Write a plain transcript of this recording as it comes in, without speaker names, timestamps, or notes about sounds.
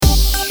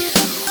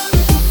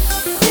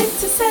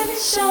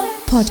Quintessential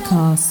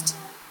Podcast.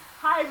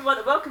 Hi everyone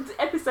and welcome to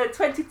episode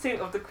 22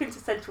 of the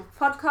Quintessential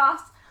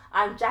Podcast.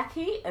 I'm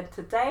Jackie and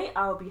today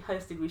I'll be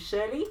hosting with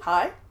Shirley.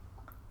 Hi.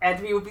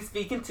 And we will be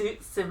speaking to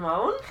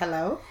Simone.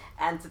 Hello.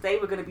 And today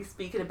we're going to be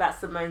speaking about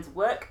Simone's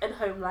work and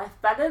home life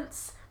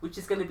balance, which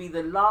is going to be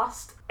the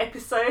last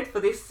episode for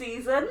this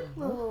season.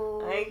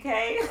 Oh.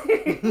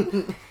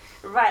 Okay.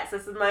 Right, so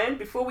Simone,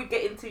 before we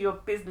get into your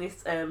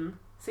business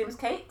Sims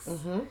Cakes,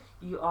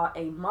 you are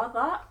a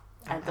mother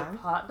and a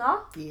partner,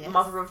 Yes.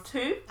 mother of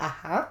two.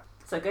 Uh-huh.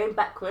 So going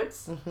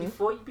backwards,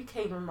 before you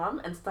became a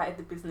mum and started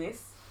the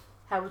business,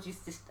 how would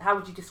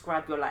you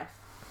describe your life?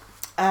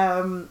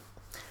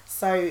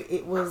 So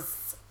it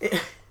was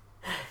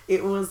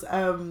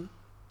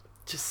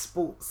just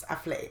sports,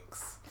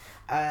 athletics.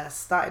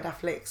 Started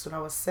athletics when I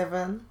was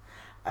 7.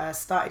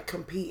 Started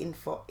competing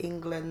for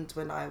England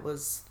when I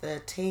was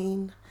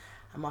 13.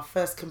 And my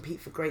first compete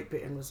for Great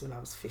Britain was when I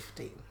was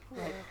 15.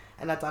 Right.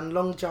 And I'd done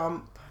long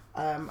jump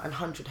and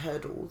 100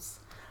 hurdles.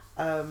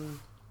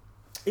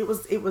 It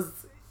was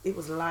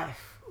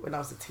life when I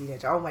was a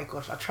teenager. Oh my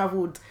gosh, I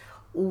travelled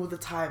all the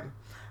time.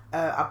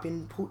 I've been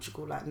in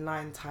Portugal like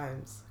 9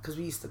 times because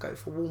we used to go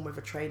for warm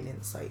weather training.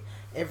 So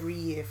every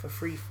year for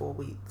 3-4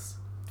 weeks,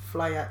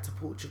 fly out to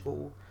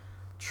Portugal,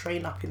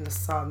 train up in the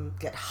sun,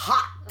 get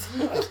hot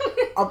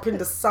up in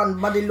the sun,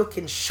 muddy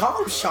looking,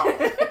 sharp.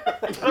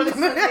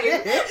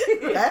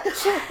 Yeah?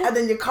 And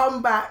then you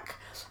come back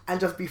and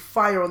just be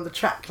fire on the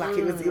track. Like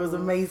it was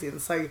amazing.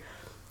 So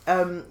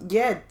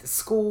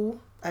school,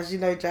 as you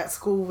know, Jack,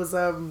 school was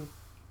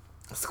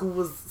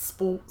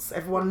sports.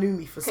 Everyone knew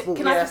me for sports.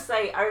 Can I just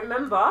say, I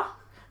remember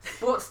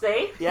sports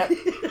day, Yep.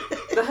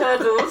 the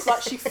hurdles.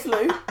 Like she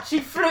flew. She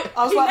flew.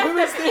 I was like, who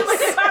is It was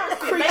this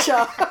embarrassing.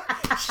 creature?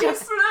 She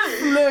flew.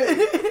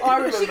 Flew. I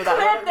remember She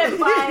that. cleared them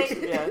by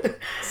Yeah.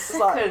 It's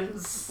like,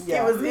 seconds.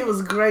 yeah. It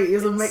was great. It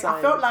was amazing. I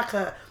Insane. felt like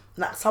a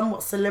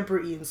somewhat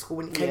celebrity in school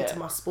when it came Yeah. to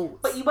my sports.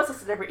 But you was a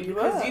celebrity You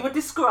because were. you were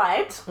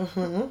described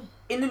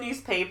in the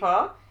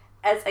newspaper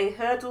as a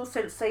hurdle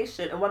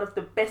sensation and one of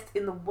the best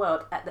in the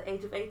world at the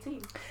age of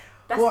 18.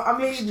 That's Well, I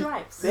big mean,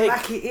 stripes. Big.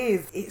 like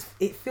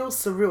it feels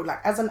surreal. Like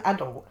as an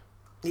adult,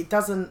 it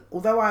doesn't.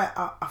 Although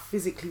I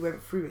physically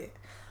went through it,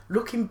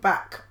 looking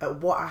back at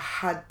what I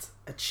had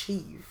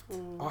achieved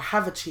or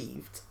have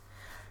achieved,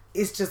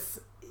 it's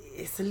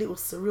a little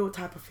surreal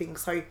type of thing.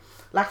 So,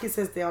 like it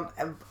says there,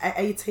 at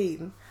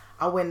 18,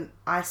 I went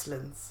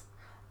Iceland's,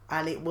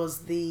 and it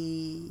was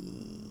the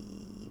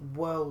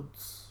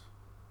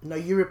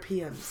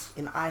Europeans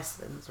in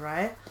Iceland,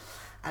 right?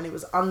 And it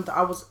was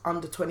I was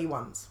under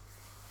 21s.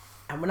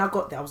 And when I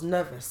got there, I was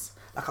nervous.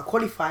 Like I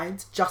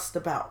qualified just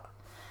about.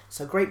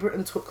 So Great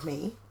Britain took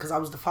me because I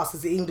was the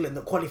fastest in England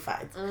that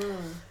qualified.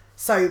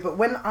 So, but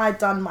when I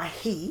done my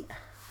heat,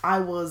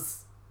 there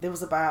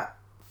was about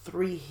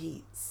 3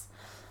 heats.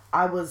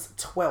 I was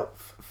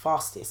 12th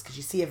fastest because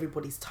you see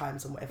everybody's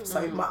times and whatever.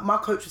 So my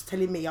coach was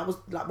telling me, I was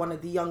like one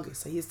of the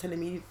youngest. So he was telling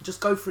me, just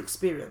go for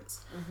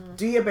experience.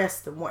 Do your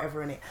best and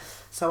whatever in it.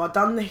 So I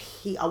done the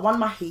heat. I won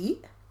my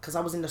heat because I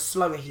was in the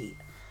slower heat.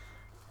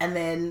 And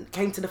then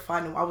came to the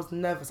final. I was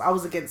nervous. I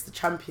was against the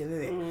champion,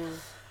 innit?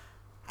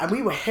 And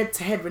we were head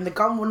to head. When the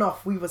gun went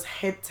off, we was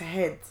head to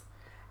head.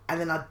 And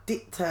then I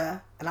dipped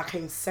her and I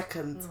came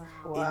second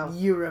in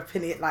Europe,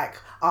 innit? Like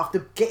after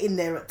getting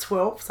there at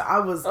 12. So I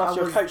was.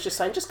 Your coach just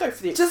saying, just go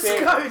for the Just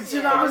experience. go, do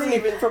you know what I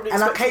mean?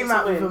 And I came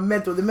out with a win.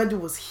 medal. The medal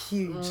was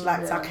huge. So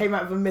I came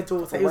out with a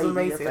medal. So it was Weighty,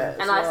 I amazing. bet.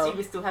 And I assume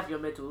you still have your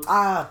medals.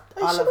 I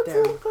love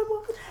them.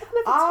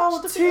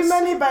 Oh, too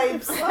many,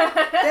 babes.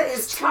 There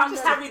is too Can't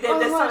many. carry them.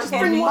 They're so Just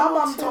heavy. bring my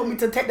mum told me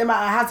to take them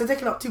out of the house. They're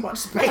taking up too much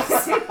space.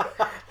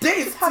 There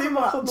is too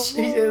much. on the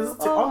She is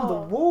wall. on the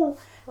wall.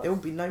 There will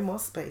be no more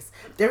space.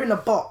 They're in a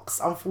box,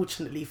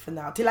 unfortunately, for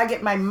now. Till I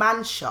get my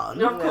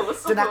mansion, Of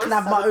course. then I can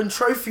have my own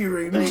trophy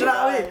room. Do you know what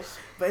I mean? Right.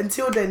 But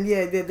until then,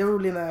 yeah, they're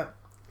all in a. So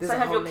there's a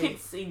have whole your name.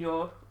 kids seen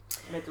your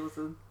medals?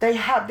 And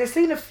They've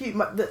seen a few.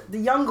 The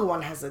younger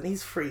one hasn't.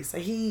 He's 3, so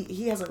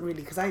he hasn't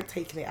really, because I ain't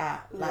taken it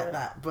out like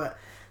that. But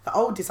the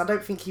oldest, I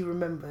don't think he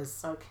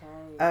remembers. okay.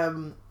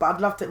 But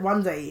I'd love to.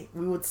 One day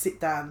we would sit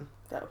down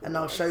and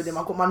I'll show them.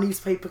 I've got my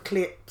newspaper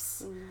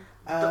clips.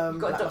 You got a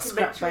like my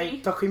scrap documentary?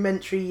 bag.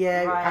 Documentary,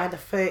 yeah. Right. I had a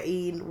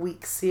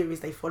 13-week series.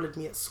 They followed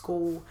me at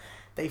school.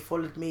 They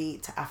followed me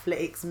to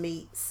athletics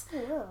meets.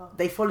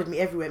 They followed me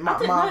everywhere. I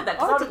didn't know that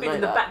because I would have been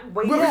in the back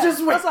way. We Yeah.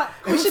 just I was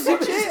like, we should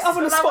watch it. I want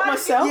to Like, spot why did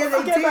myself. you- Yeah, they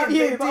Forget about did,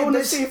 you, they but I did. want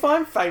to see if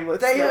I'm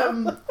famous.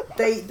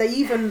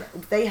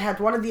 They had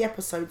one of the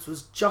episodes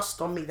was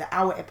just on me, the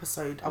hour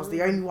episode. I was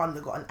the only one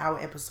that got an hour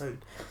episode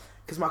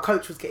because my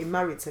coach was getting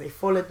married, so they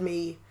followed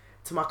me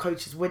to my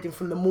coach's wedding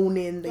from the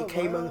morning. They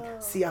came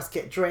and see us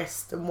get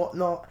dressed and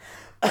whatnot.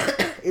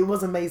 It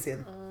was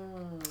amazing.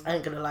 I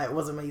ain't gonna lie, it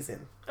was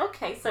amazing.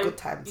 Okay, so Good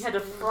times. you had a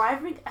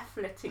thriving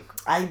athletic.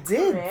 I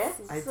did. career.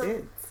 I So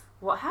did.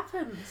 What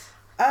happened?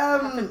 What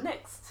happened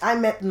next? I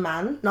met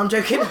man. No, I'm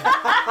joking.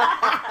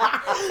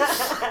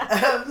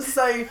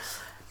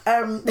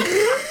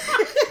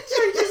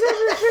 changes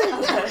everything.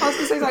 I was going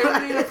to say something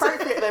really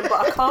inappropriate then, but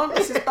I can't.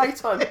 This is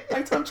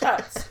daytime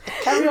chats.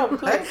 Carry on,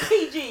 please.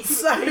 PG.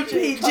 So Keep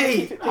it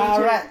PG.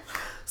 All right.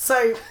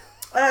 So,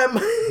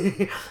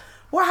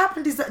 what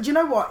happened is that, do you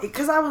know what?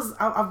 Because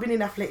I've been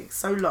in athletics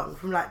so long,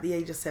 from like the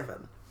age of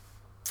 7,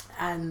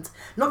 and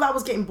not that I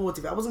was getting bored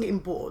of it. I wasn't getting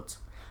bored,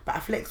 but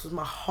athletics was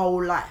my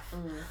whole life.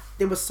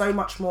 There was so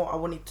much more I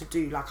wanted to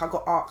do. Like I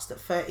got asked at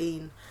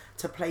 13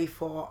 to play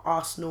for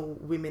Arsenal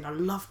women. I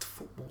loved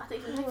football. I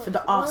think you For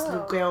the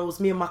Arsenal girls,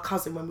 me and my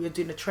cousin, when we were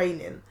doing the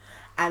training,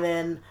 and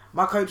then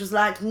my coach was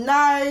like,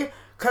 no,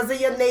 because of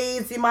your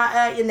knees, you might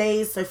hurt your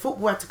knees. So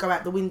football had to go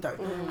out the window.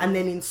 And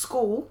then in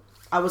school,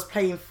 I was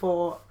playing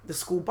for the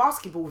school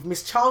basketball with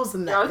Miss Charles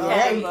and that,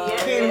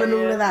 Kim and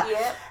all of that.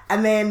 Yeah.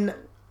 And then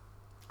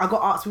I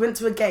got asked, we went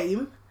to a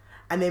game,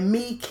 and then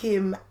me,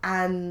 Kim,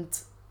 and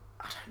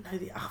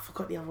I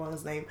forgot the other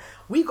one's name.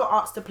 We got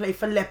asked to play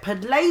for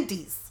Leopard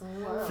Ladies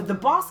for the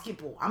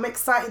basketball. I'm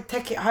excited,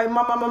 take it home.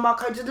 My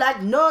coach is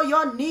like, no,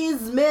 your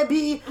knees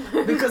maybe,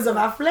 because of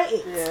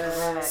athletics.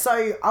 Yeah.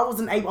 So I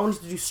wasn't able, I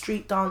wanted to do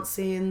street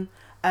dancing.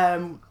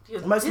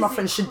 Most of my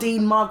friends,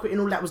 Shadeen, Margaret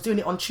and all that, was doing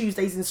it on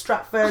Tuesdays in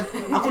Stratford.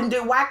 I couldn't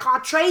do Y-car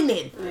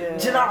training. Yeah.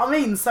 Do you know what I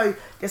mean? So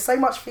there's so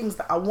much things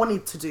that I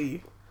wanted to do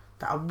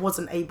that I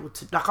wasn't able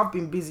to. Like I've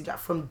been busy like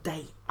from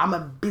day. I'm a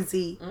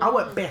busy, I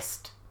work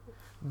best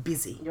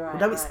busy. Right,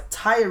 Although it's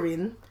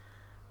tiring,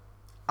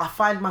 I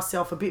find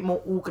myself a bit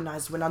more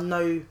organised when I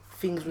know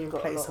things are in got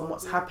a place lot and on.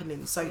 what's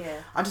happening. So Yeah.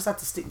 I just had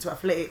to stick to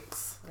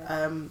athletics.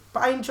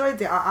 But I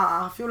enjoyed it.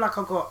 I feel like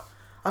I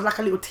was like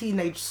a little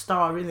teenage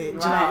star in it. Do you know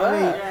what I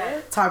mean?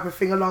 Yeah. Type of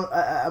thing along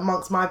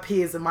amongst my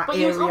peers and my But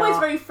area. you was always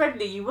very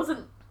friendly. You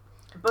wasn't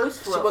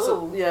boastful She at all.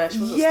 wasn't. Yeah, she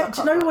wasn't. Yeah, stuck do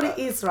you up know like what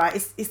that. it is, right?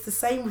 It's the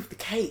same with the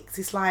cakes.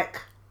 It's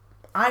like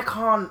I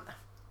can't.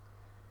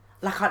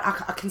 Like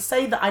I can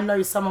say that I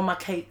know some of my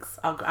cakes.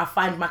 I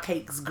find my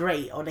cakes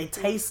great or they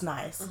taste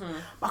nice.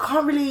 But I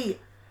can't really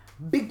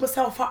big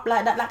myself up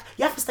like that. Like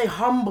you have to stay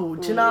humble.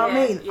 Do you know what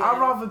I mean? Yeah. I'd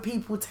rather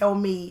people tell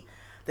me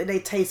that they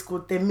taste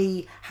good than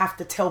me have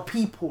to tell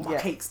people my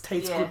cakes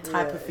taste Yeah. good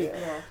type of thing.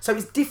 Yeah. So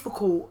it's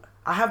difficult.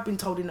 I have been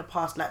told in the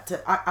past like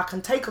I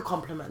can take a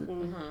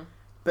compliment,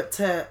 but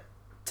to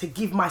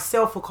give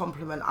myself a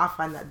compliment, I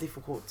find that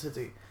difficult to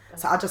do.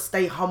 So I just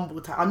stay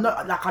humble. I'm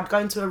not like I'd go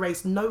into a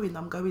race knowing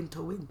I'm going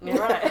to win. You're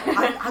right.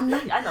 I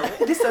know. I know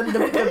it. Listen,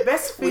 the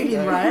best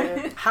feeling,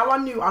 right? How I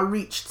knew I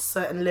reached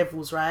certain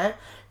levels, right,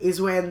 is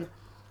when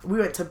we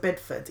went to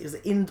Bedford. It was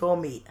an indoor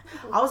meet.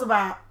 I was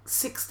about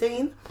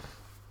 16.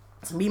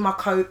 So me and my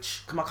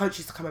coach, 'cause my coach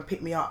used to come and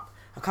pick me up,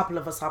 a couple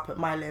of us up at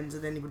Mile End,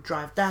 and then he would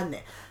drive down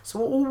there. So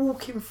we're all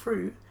walking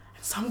through,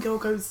 and some girl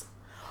goes,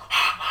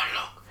 oh,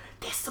 look,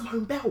 there's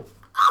Simone Bell.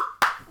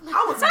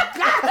 I was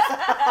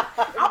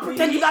gassed. I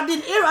pretended I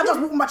didn't hear it. I just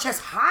walked my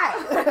chest high.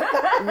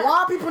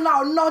 Why people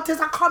now notice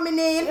I'm coming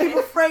in, people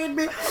afraid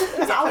me.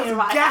 So I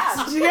was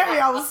gassed. Do you get me?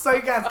 I was so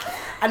gassed.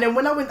 And then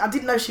when I went, I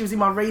didn't know she was in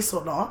my race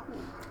or not.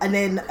 And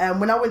then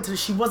when I went to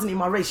she wasn't in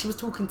my race. She was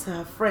talking to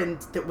her friend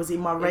that was in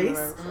my race.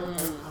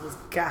 I was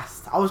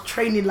gassed. I was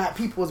training like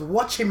people was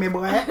watching me,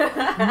 boy.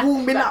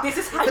 Warming up. This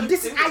is how But you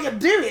this do is how it. you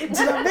do it. Do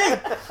you know what I mean?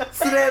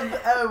 So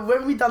then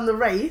when we done the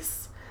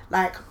race,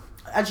 like,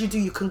 as you do,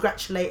 you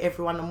congratulate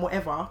everyone and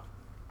whatever.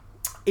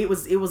 It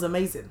was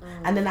amazing.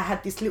 And then I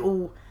had this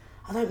little,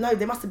 I don't know,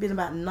 there must have been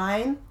about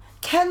 9.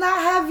 Can I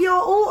have your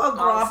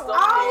autograph?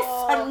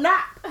 Oh, Oh,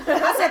 snap.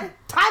 I said,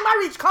 time I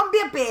reach, come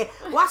baby.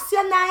 What's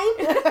your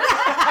name?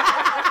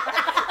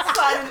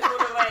 Signing it all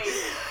the way.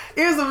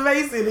 It was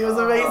amazing. It was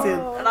amazing.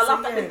 And I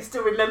love that you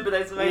still remember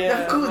those moments. Yeah.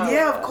 Of course,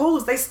 yeah, of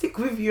course. They stick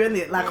with you,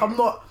 innit? Like, I'm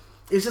not,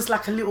 it's just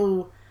like a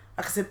little,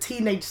 like I said,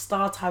 teenage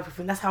star type of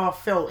thing. That's how I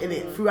felt,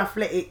 innit? Through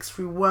athletics,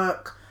 through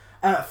work,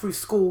 through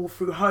school,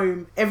 through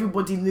home.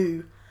 Everybody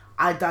knew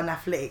I'd done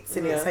athletics,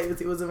 innit? Yeah. So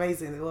it was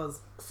amazing. It was.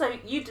 So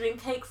you doing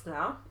cakes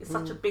now is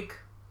such a big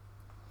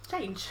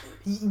change.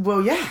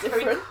 Well, yeah.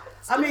 Very-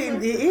 I mean,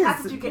 it is.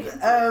 How did you get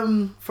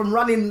into from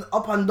running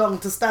up and down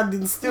to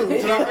standing still. Do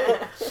you know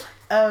what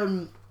I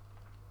mean?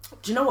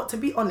 Do you know what? To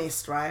be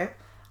honest, right?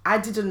 I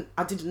didn't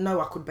know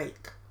I could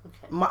bake,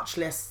 much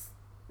less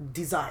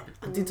design.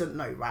 I didn't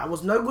know, right? I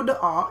was no good at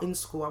art in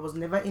school. I was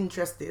never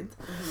interested.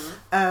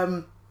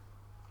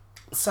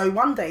 So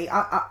one day,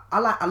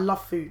 I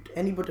love food.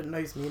 Anybody that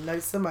knows me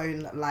knows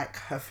Simone like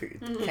her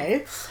food.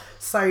 Okay,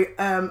 so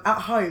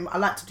at home I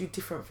like to do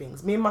different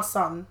things. Me and my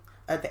son,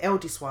 the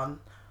eldest one,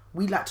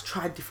 we like to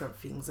try different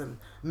things and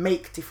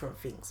make different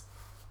things.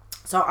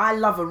 So I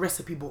love a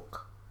recipe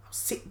book. I'll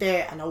sit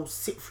there and I'll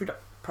sit through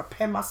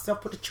prepare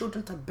myself, put the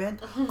children to bed,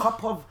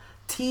 cup of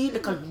tea,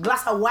 like a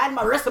glass of wine,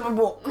 my recipe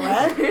book,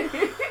 right?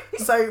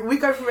 So we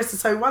go for recipe.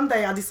 So one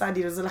day I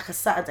decided it was like a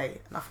Saturday,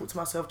 and I thought to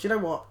myself, do you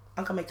know what?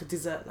 I'm gonna make a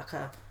dessert, like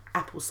a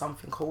apple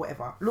something or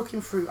whatever.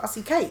 Looking through, I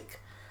see cake.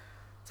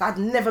 So I'd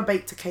never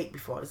baked a cake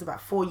before. It was about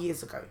 4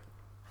 years ago.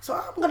 So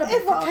I'm gonna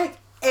bake a cake.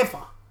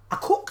 Ever. I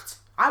cooked.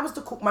 I was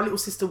the cook. My little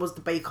sister was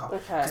the baker.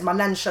 Because my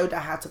nan showed her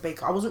how to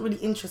bake. I wasn't really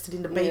interested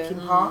in the baking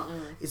part.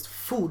 It's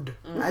food.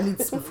 I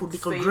need some food,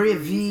 like a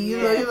gravy,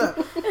 you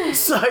know.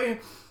 So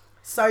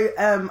So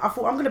I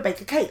thought I'm going to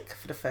bake a cake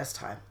for the first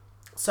time.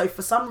 So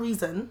for some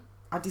reason,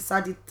 I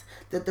decided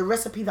that the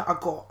recipe that I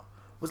got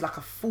was like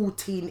a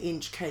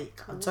 14-inch cake.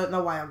 I don't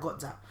know why I got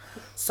that.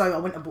 So I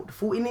went and bought the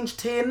 14-inch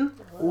tin,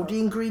 all the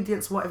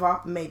ingredients,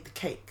 whatever, made the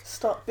cake.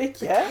 Start big,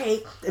 The yeah?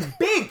 cake,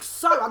 big,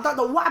 so I don't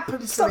know what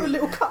happened to Start it. a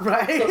little cup.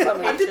 Right? Or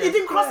something. It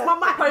didn't cross my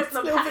mind.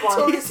 Personal Little pack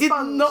Victoria It did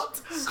sponge. not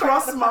Straight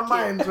cross out the my packet.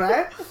 mind,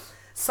 right?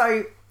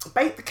 So,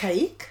 baked the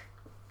cake.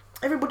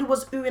 Everybody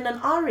was oohing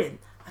and ahhing.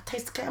 I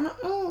tasted the cake.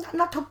 I'm like,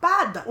 not too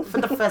bad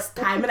for the first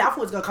time. And I thought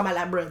it was going to come out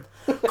like bread.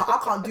 I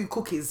can't do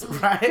cookies,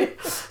 right?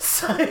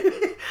 So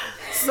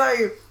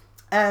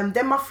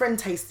then my friend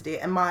tasted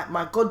it, and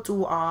my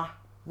goddaughter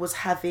was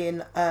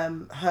having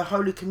her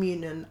Holy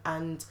Communion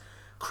and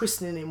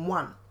christening in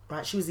one,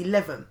 right? She was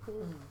 11.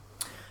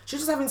 She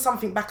was just having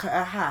something back at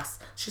her house.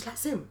 She's like,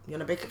 Sim, you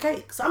want to bake a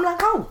cake? So I'm like,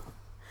 oh,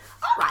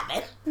 all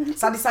right then.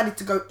 So I decided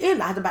to go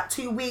in. I had about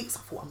 2 weeks. I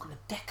thought, I'm going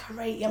to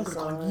decorate it. I'm going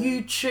to go on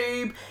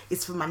YouTube.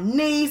 It's for my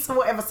niece or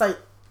whatever. So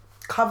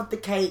covered the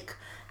cake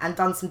and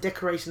done some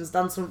decorations,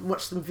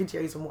 watched some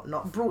videos and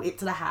whatnot, brought it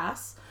to the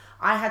house.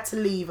 I had to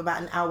leave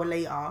about an hour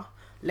later,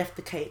 left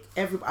the cake.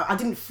 I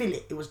didn't fill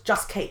it. It was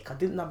just cake. I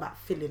didn't know about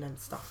filling and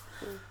stuff.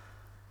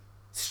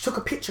 She took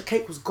a picture,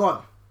 cake was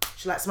gone.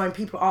 She's like, Simone,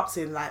 people are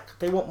asking, like,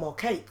 they want more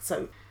cake.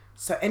 So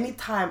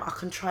anytime I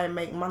can try and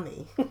make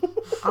money,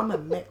 I'm going to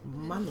make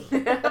money.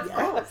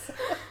 Yeah.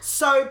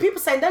 So people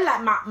saying they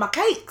like my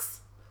cakes.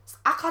 So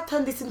I can't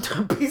turn this into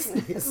a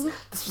business.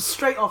 This was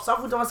straight off. So I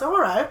thought to myself,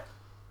 all right,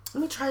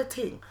 let me try a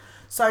thing.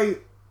 So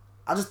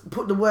I just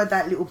put the word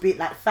out a little bit,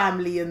 like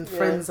family and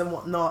friends and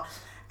whatnot.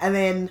 And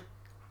then,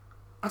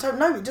 I don't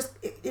know, it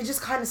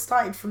just kind of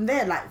started from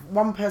there. Like,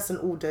 one person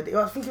ordered,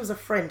 I think it was a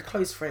friend,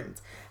 close friend,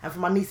 and for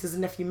my nieces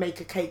and nephew make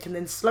a cake, and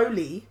then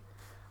slowly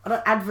I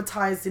don't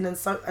advertising and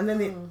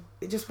then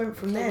it just went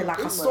from there.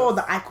 Like, I saw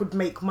that I could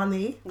make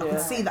money. I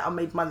could see that I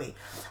made money.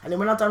 And then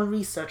when I done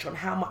research on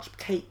how much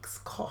cakes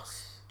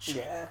cost.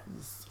 Yeah.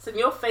 So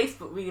your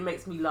Facebook really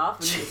makes me laugh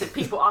when you said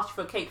people ask you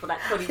for a cake for like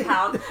 £20.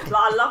 Like,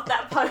 I love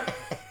that post.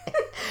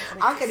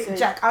 I get it,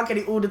 Jack. I get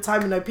it all the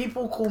time. You know,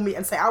 people call me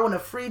and say, I want a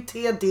free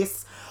tier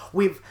this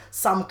with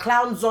some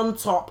clowns on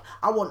top.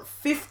 I want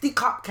 50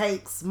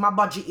 cupcakes. My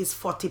budget is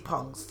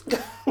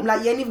 £40. I'm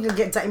like, you ain't even gonna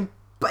get that in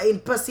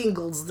per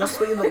singles. That's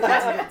what you're not going to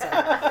get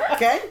that.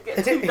 Okay?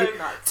 Get 2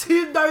 donuts.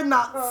 2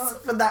 donuts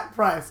for that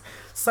price.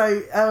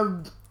 So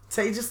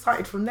it just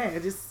started from there.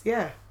 And is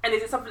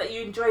it something that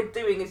you enjoyed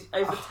doing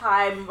over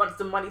time once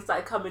the money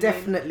started coming in?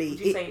 Definitely. Would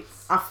you say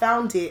it's... I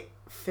found it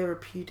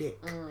therapeutic.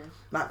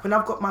 Like, when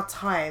I've got my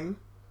time,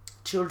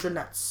 children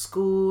at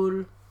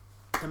school,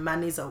 the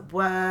man is at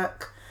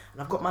work,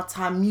 and I've got my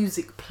time,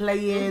 music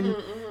playing,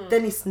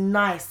 then it's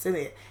nice, isn't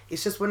it?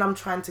 It's just when I'm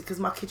trying to, because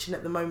my kitchen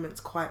at the moment's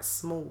quite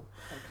small.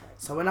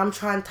 So when I'm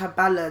trying to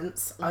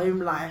balance home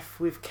life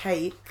with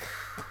cake,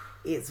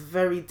 it's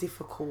very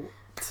difficult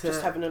to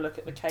Just having a look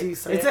at the cake. do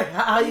so.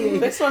 How are you?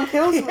 This one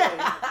kills me.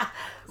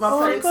 My my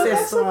God,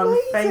 princess that's one.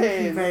 Thank you,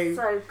 amazing. babe.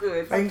 So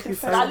good. Thank you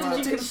so At much.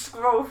 least you can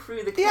scroll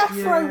through the The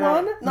afro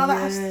one. No, that Yeah.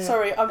 has.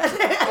 Sorry, I'm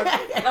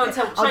No,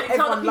 tell the everyone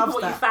people loves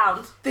what you that.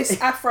 found. this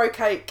afro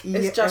cake Yeah,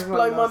 has just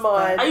everyone blown my loves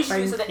that. mind. I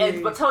usually use it at the Thank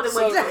end, but tell them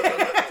where So- you're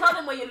looking. Tell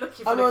them where you're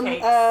looking for I'm the on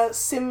cakes.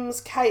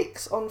 Sims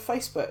Cakes on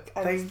Facebook,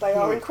 and Thank they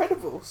are you.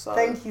 incredible. So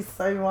Thank you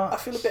so I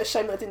much. feel a bit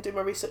ashamed that I didn't do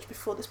my research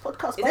before this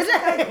podcast. But Is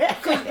it?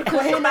 Because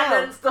We're here the now.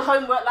 balance, the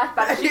homework life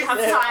balance, you have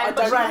Yeah, I time,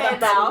 but don't you're have here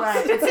that, now.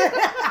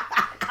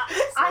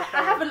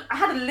 I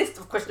had a list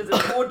of questions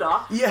in order,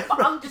 Yeah.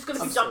 but I'm just going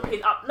to be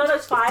jumping up. No,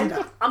 it's fine. do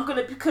that. I'm going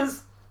to,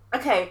 because,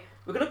 okay,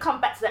 we're going to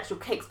come back to the actual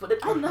cakes, but then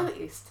I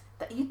noticed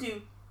that you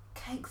do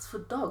cakes for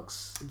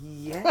dogs.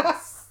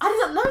 Yes. I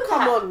didn't know Come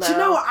that. on now. Do you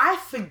know what? I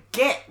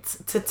forget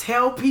to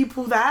tell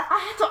people that.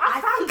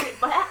 I found it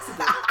by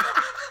accident.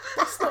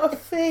 That's not a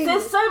thing.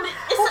 There's so many.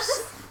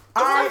 It's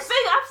I- a thing.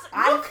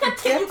 I Look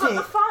at it. You got forget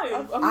the it.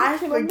 phone. I'm I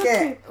looking, I'm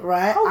forget, looking.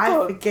 right? Hold I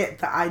on. forget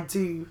that I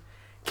do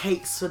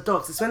cakes for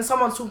dogs. It's when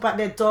someone talks about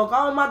their dog.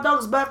 Oh, my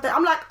dog's birthday.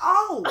 I'm like,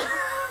 oh,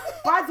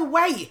 by the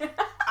way,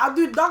 I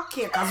do dog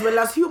cake as well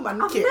as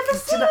human I've cake. never Do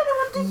seen you know-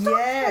 anyone do dog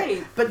Yeah,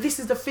 cake. but this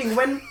is the thing.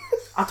 When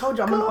I told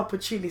you I'm an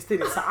opportunist,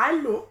 didn't it? So I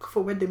look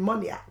for where the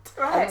money at.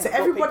 Right. So What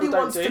everybody people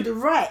don't wants do. to do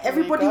right.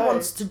 Everybody go.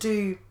 wants to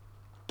do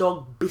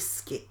dog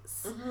biscuits.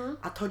 Mm-hmm.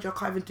 I told you I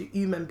can't even do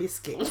human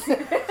biscuits.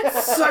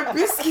 So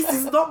biscuits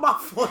is not my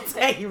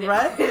forte,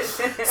 right?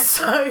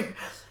 So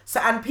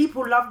and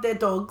people love their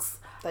dogs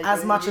They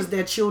as do. much as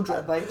their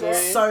children. They do.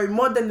 So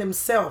more than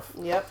themselves.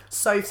 Yep.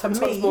 So for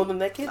Sometimes me, more than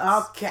their kids.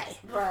 okay.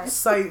 Right.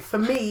 So for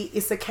me,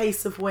 it's a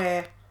case of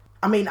where,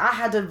 I mean, I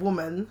had a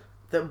woman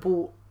that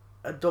bought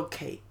a dog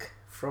cake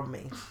from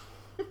me.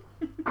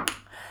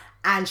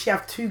 And she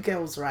had 2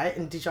 girls, right?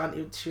 In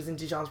Dijon, she was in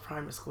Dijon's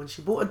primary school. And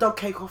she bought a dog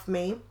cake off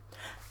me.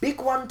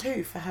 Big one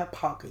too for her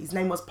pug. His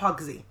name was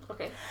Pugsy.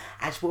 Okay.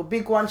 And she bought a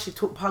big one. She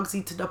took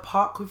Pugsy to the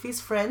park with his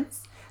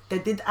friends. They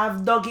did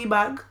have doggy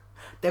bag.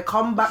 They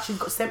come back. She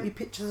sent me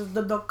pictures of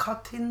the dog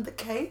cutting the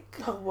cake.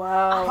 Oh,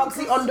 wow.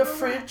 Pugsy on the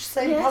fridge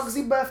saying Yes.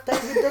 Pugsy birthday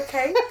with the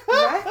cake,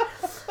 right?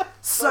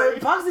 So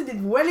Pugsy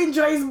did well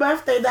enjoy his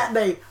birthday that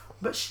day.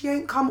 But she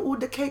ain't come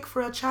order cake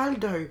for her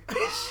child though.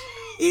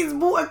 He's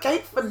bought a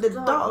cake for the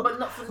dog, but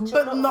not for the but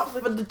children. not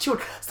for the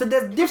children. So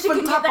there's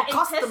different type of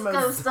customers.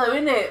 Tesco's though,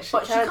 innit?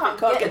 But she can't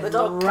get the the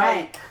dog. dog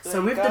Right. cake. So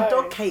There with you the go.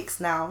 dog cakes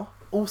now,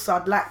 also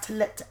I'd like to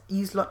let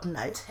you lot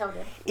know Tell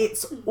them.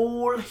 it's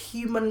all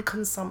human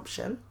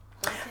consumption.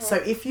 So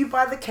if you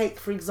buy the cake,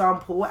 for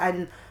example,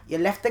 and you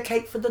left the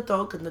cake for the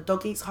dog and the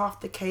dog eats half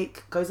the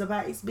cake, goes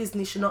about its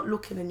business, you're not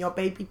looking, and your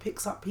baby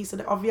picks up piece of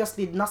it,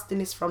 obviously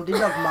nastiness from the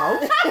dog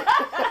mouth.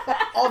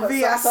 Sometimes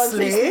these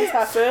Obviously. things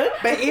happen.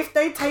 But if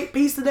they take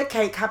piece of the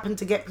cake, happen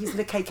to get piece of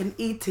the cake and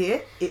eat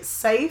it, it's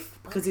safe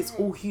because it's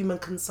all human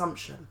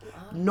consumption.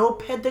 No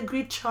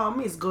pedigree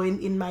charm is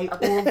going in my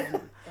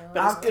oven.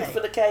 But it's good for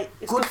the cake.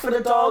 It's Good good, for for the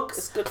the dog. dogs.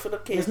 It's good for the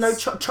kids. There's no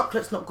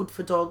chocolate's not good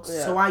for dogs,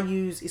 Yeah. so I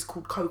use, it's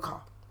called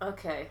Coca.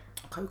 Okay.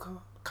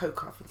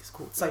 Coca, I think it's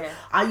called. So Yeah.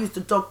 I use the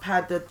dog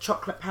powder,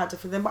 chocolate powder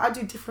for them, but I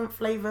do different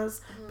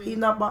flavors: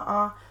 peanut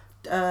butter,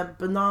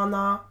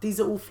 banana. These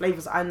are all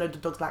flavors I know the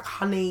dogs like.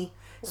 Honey,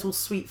 it's all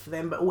sweet for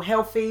them, but all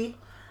healthy.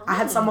 I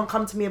had someone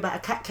come to me about a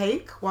cat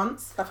cake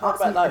once. I've heard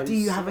Asked me, about those, do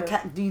you have a yeah.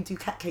 cat? Do you do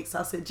cat cakes?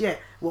 I said, yeah.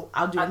 Well,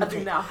 I'll do I any do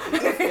cake. now.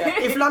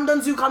 If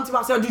London Zoo come to me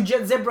and say, I'll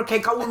do zebra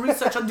cake, I will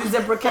research and do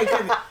zebra cake.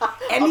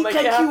 Any make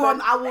cake it you happen.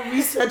 want, I will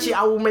research it,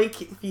 I will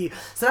make it for you.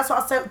 So that's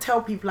what I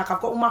tell people, like I've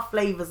got all my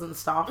flavours and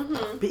stuff,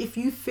 but if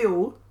you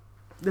feel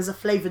there's a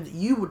flavour that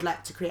you would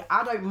like to create,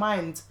 I don't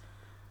mind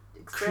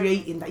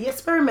creating that. Yeah,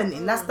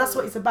 experimenting, that's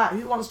what it's about.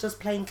 Who wants just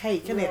plain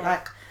cake, innit? Yeah.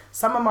 Like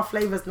some of my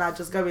flavours now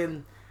just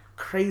going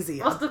crazy.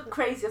 What's the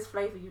craziest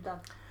flavour you've done?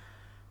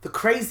 The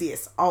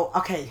craziest. Oh,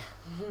 okay.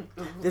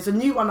 There's a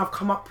new one I've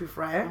come up with,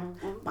 right?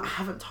 But I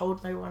haven't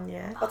told no one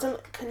yet. I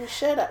don't. Can you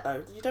share that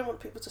though? You don't want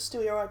people to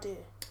steal your idea.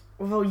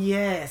 Well,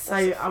 yeah. So,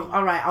 That's the thing.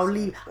 all right, I'll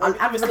leave. I'll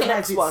Give us the advertise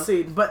next it one.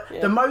 soon. But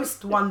Yeah. the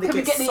most one that Can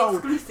we gets get the sold,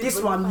 exclusive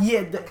this one? one,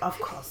 yeah, of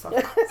course,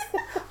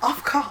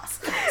 of course.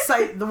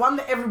 So the one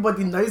that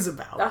everybody knows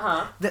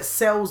about, that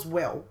sells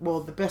well,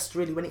 the best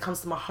really when it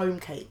comes to my home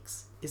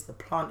cakes, is the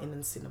plantain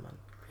and cinnamon.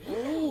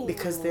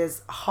 Because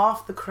there's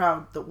half the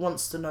crowd that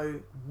wants to know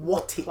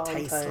what it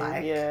tastes Plantain,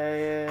 like,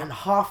 yeah. and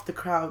half the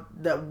crowd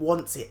that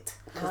wants it.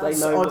 Because they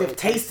So, know or what they've it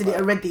tastes tasted it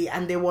like. already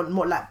and they want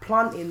more. Like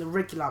plantain, the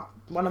regular.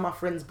 One of my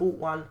friends bought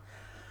one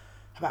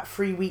about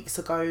 3 weeks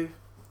ago.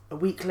 A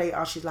week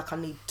later, she's like, I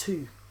need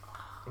 2.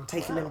 I'm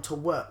taking them to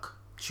work.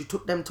 She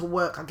took them to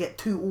work. I get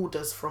 2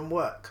 orders from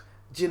work.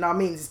 Do you know what I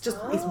mean? It's just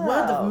it's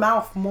word of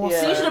mouth more.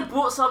 Yeah. So you should have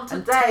brought some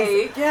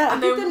today. taste- yeah,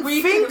 and I then didn't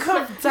we think could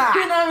have of that.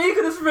 You know, you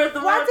could have spread the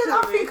word. Why did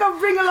I to me. think I'd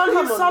bring along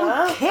Come with on some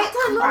now. cake?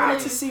 don't know. I man?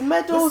 need to see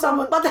medals. Some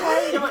I'm but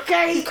the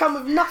cake come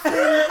with nothing.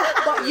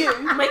 but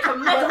you. Make a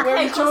medal We're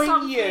cake or enjoying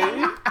something.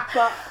 you.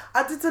 But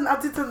I didn't think. I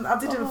didn't I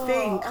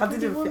think.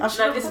 really want I should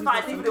No, it's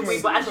fine. Even if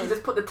we, but actually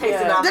just put the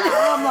taste in Yeah. our mouth.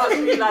 I'm not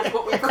realised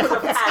what we could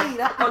have Tea, that'd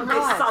had be on this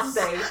nice.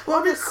 Sunday.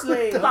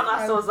 honestly, Done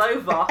ourselves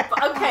over.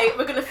 But okay,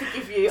 we're gonna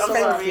forgive you. I'm Thank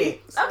sorry. you.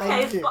 Thank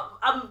Okay, you. but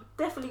I'm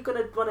definitely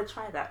gonna want to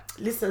try that.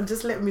 Listen,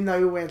 just let me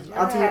know when.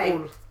 I'll do Okay. it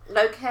all.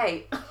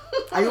 Okay.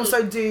 I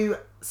also do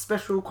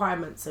special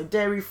requirements, so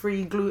dairy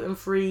free, gluten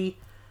free,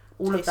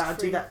 all of that. I do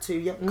Taste-free. that too.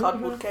 Yeah.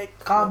 cardboard cake.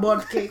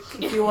 Cardboard cake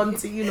if you want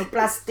to,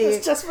 plastic.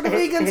 It's just for the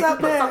vegans out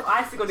Put there. some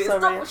icing on it.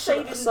 Stop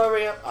shading.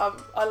 Sorry,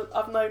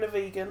 I've known a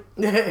vegan.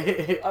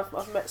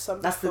 I've met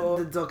some That's before.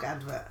 the dog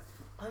advert.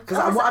 Oh, Because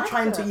it's what an I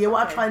try and do, advert.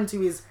 what I Okay. try and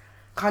do is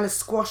kind of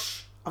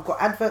squash. I've got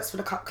adverts for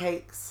the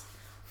cupcakes,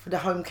 for the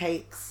home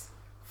cakes,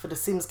 for the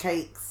Sims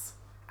cakes,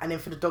 and then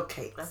for the dog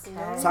cakes.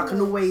 Okay. So I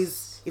can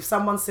always, if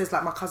someone says,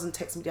 like my cousin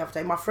texted me the other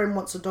day, my friend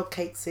wants a dog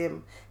cake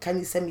sim, can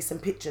you send me some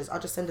pictures? I'll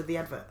just send her the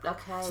advert.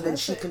 Okay. So then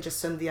she can just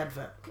send the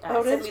advert.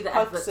 Oh, send there's me the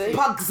advert. Pugsy.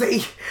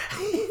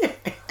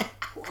 Pugsy!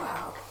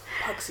 Wow,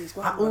 Pugsy's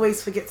I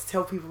always forget to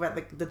tell people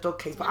about the dog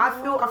cake, but I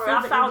feel I that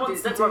found everybody it. Don't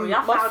needs to worry, do-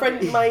 I My found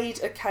friend it.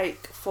 made a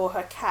cake for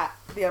her cat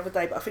the other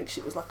day, but I think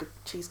it was like a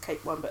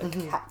cheesecake one, but a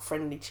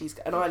cat-friendly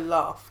cheesecake, and I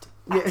laughed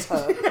at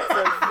her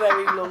for a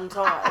very long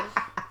time.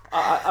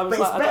 I was But it's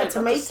like, I better don't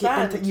to make it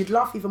understand. than you'd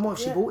laugh even more if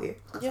she Yeah. bought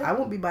it. 'Cause Yeah. I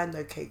won't be buying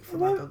no cake for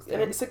my dogs.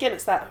 And it's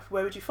that.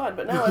 Where would you find?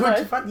 But now I Where'd know.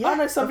 you find- I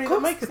know yeah, somebody of that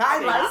course. makes it.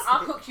 I Yeah, like- I'll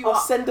cook you I'll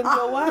up. send them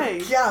your way.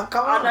 Yeah,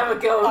 come I on. know a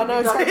girl. I know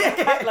who does some it.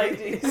 cat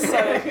ladies, so,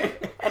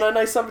 and I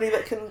know somebody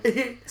that can Just don't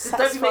be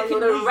satisfy making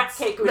your no rat needs.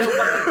 cake with nobody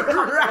comes to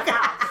the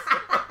house.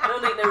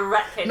 Don't make no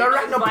rat cake. No You're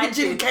rat, no invited.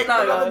 pigeon cake,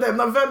 No, none of them,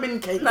 no vermin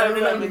cake. No, no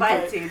they're not vermin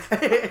invited.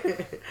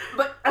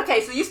 But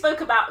okay, so you spoke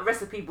about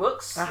recipe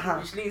books, Uh-huh.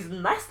 which leads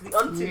nicely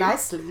onto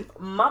Nicely.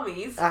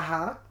 Mummy's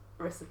Uh-huh.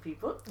 recipe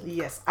book.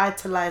 Yes,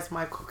 Italize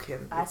My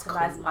Cooking. it's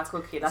Italize called. my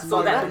cooking. I It's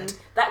saw that mad. when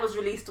that was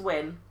released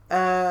when.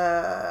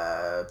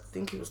 I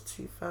think it was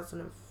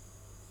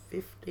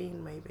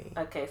 2015 maybe.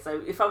 Okay, so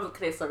if I wasn't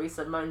clear, sorry,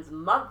 Simone's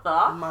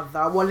mother.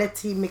 Mother,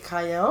 Waletti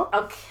Mikhail.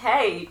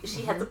 Okay,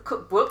 she had a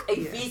cookbook, a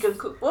Yes. vegan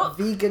cookbook.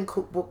 Vegan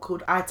cookbook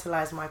called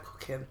Italize My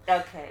Cooking.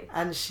 Okay.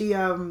 And she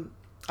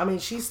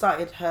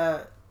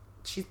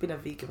she's been a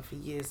vegan for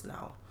years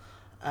now.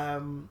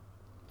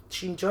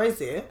 She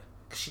enjoys it,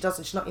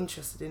 she's not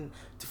interested in.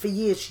 For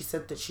years, she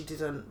said that she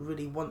didn't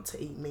really want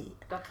to eat meat.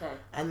 Okay.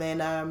 And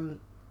then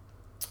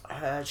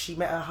she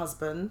met her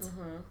husband,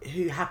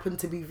 who happened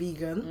to be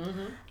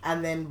vegan,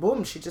 and then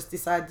boom, she just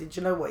decided,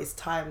 you know what, it's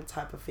time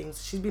type of thing.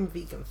 So she's been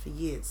vegan for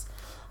years,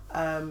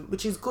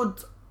 which is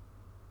good.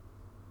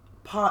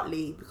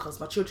 Partly because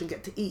my children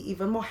get to eat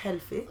even more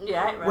healthy.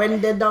 Yeah, right.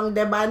 When they're done,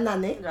 they're by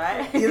nanny.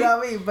 Right. You know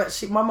what I mean?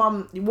 But my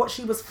mum, what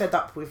she was fed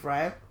up with,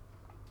 right?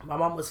 My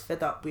mum was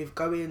fed up with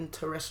going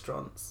to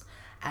restaurants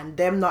and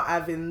them not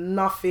having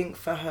nothing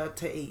for her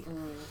to eat.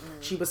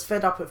 She was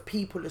fed up with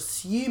people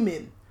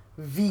assuming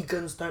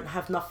vegans don't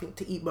have nothing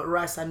to eat but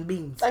rice and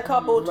beans. And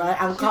cardboard. Right?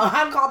 And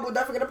cardboard,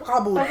 don't forget the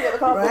cardboard. Don't forget the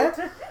cardboard.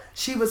 Right?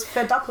 She was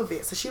fed up with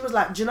it. So she was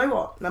like, do you know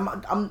what?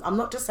 I'm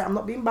not just saying, I'm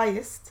not being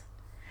biased.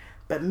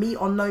 But meat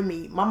or no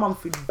meat, my mum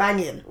food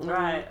banging.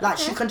 Right. Like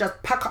she can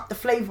just pack up the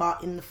flavour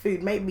in the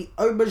food, maybe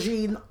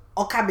aubergine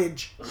or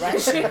cabbage. Right?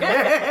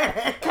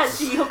 Can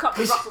she hook up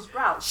the Brussels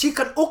sprouts? She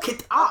can hook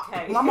it up.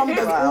 Okay. My mum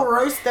does Wow. all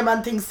roast them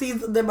and things,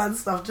 season them and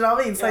stuff. Do you know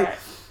what I mean? So,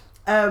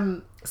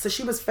 Right. so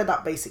she was fed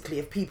up basically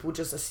of people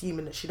just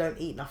assuming that she don't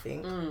eat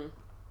nothing.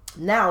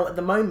 Now at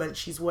the moment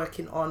she's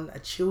working on a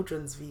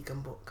children's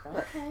vegan book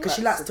because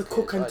she That's likes a to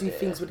cook good and do idea.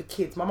 things with the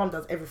kids. My mum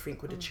does everything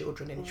with the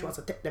children and she wants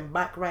to take them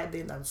bike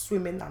riding and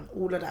swimming and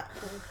all of that.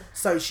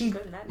 So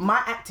Good nanny. my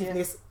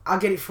activeness, I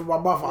get it from my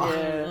mother.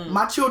 Yeah.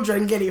 My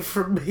children get it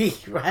from me,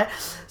 right?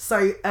 So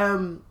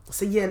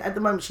yeah, and at the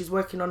moment she's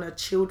working on a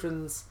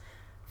children's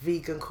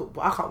vegan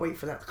cookbook. I can't wait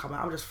for that to come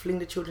out. I'll just fling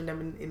the children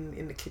them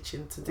in the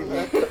kitchen to do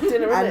it.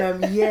 Dinner,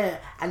 innit? And yeah,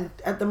 and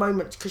at the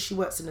moment because she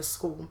works in a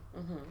school,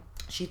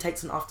 she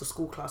takes an after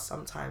school class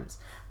sometimes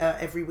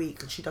every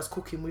week, and she does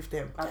cooking with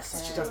them. Okay.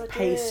 She does Good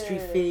pastry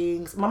idea.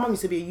 things. My mum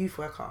used to be a youth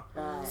worker,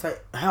 Right. so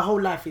her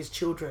whole life is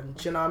children.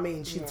 Do you know what I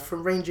mean? She's Yeah.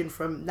 ranging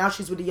from now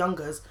she's with the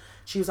youngers.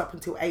 She was up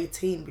until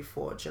 18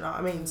 before. Do you know what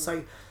I mean?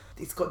 So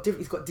it's got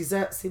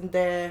desserts in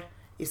there.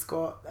 It's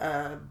got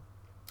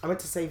I meant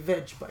to say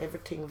veg, but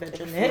everything veg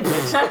in it.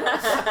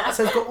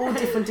 So it's got all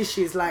different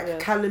dishes like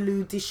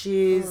callaloo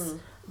dishes,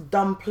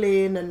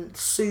 dumpling and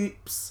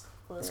soups.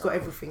 It's got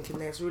everything in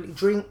there. It's really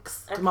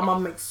drinks. 'Cause my Okay.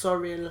 mum makes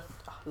sorrel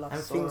Love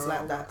and things sorrel,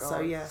 like that. oh my So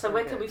God. yeah. So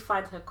where can we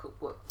find her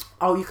cookbook?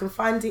 Oh, you can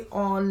find it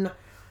on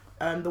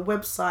the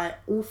website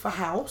All for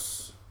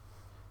House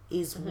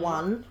is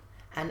one,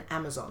 and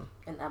Amazon.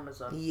 In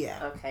Amazon.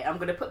 Yeah. Okay, I'm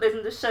gonna put those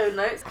in the show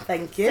notes.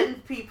 Thank you.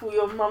 Send people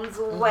your mum's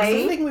The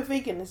way. thing with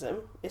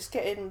veganism, it's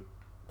getting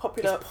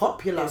popular. It's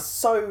popular. It's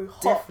so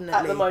hot at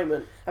Definitely. the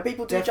moment, and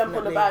people do jump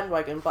on the Definitely.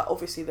 bandwagon. But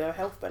obviously, there are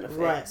health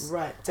benefits.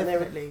 Right, And there are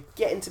definitely.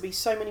 getting to be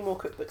so many more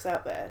cookbooks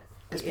out there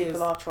because It people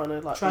is. are trying to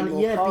like Trying be to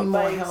more be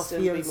more plant-based healthy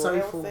and be more so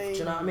healthy. forth. Do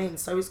you know what I mean?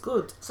 So it's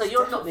good. So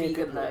you're not definitely a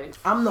vegan good though. book.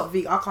 I'm not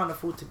vegan. I can't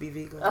afford to be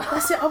vegan.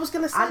 That's it. I was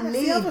gonna say I that's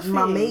the other need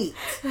my thing. meat.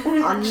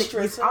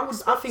 Extras are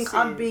I think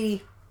I'd expensive.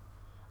 be.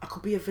 I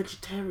could be a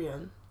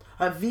vegetarian,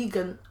 a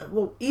vegan.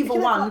 Well, either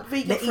can have, one like,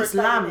 vegan that for a eats day,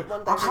 lamb.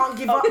 one day I can't week.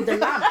 give up the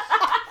lamb.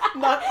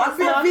 No, I'd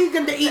be a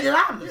vegan that eat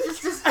lamb.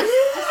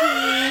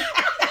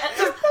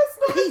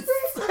 Peace.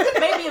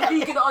 Maybe a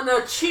vegan on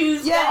a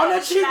Tuesday. Yeah, on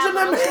a Tuesday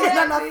lamb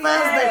and on a a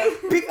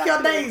Thursday. Pick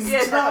your days. Yeah,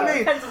 Do you know what I mean?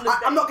 depends on the I'm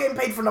day. not getting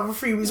paid for another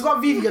 3 weeks. We've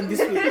got vegan this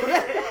week.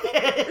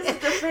 This is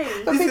the thing.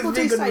 But This people is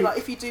do vegan say meat. like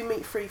if you do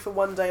meat free for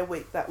 1 day a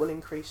week, that will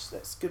increase.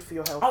 That's good for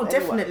your health. Oh, anyway.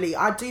 definitely.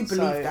 I do believe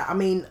So, that. I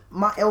mean,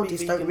 my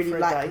eldest don't vegan really for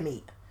a like day.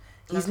 meat.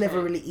 He's Okay.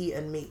 never really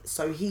eaten meat.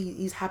 So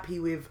he's happy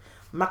with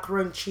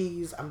macaroni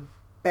cheese and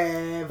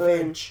bare Boom.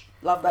 veg.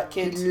 Love that,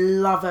 He kids.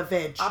 love a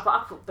veg. But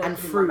I put bacon And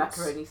in my fruits.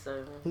 macaroni,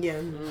 so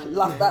Yeah.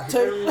 Love that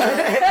too.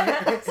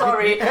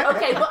 sorry.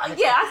 Okay, but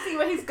yeah, I see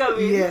where he's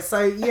going. Yeah,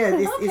 so yeah,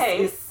 this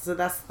Okay. is so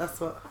that's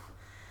what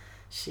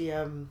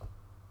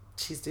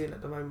she's doing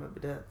at the moment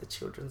with the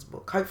children's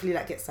book. Hopefully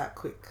that gets out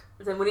quick.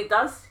 Then when it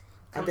does,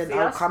 come And then see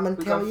I'll us. come and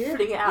We're tell gonna you.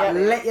 Fling it out. Yeah.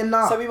 there. Let you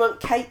know. So we want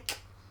cake.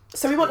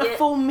 So we want Yeah. a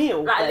full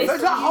meal. Right, then. listen,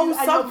 There's a whole You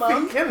and your mum,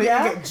 something, innit?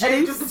 yeah? You get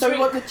juice. So we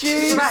want the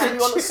juice. Right. And we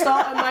want the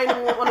starter main, and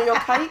we want one of your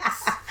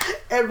cakes.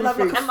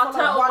 Everything. like And my Follow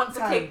turtle one wants a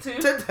time. cake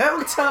too.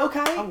 Turtle cake.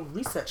 Okay. Oh,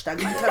 research that.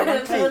 Give me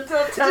turtle cake.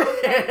 Turtle.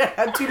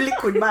 And 2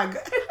 liquid bag.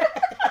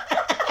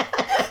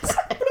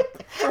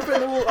 Drop it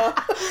in the water.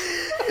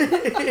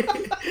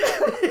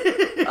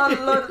 Oh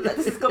Lord,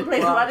 this is a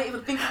place where I didn't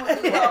even think it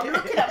was. Well, I'm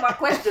looking at my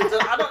questions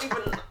and I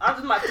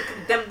just might have to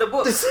condemn the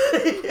book.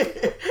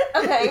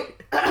 Okay.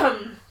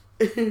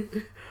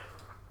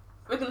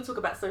 We're going to talk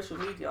about social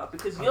media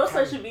because your Okay.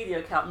 social media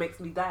account makes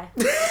me die.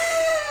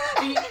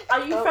 Are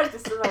you friends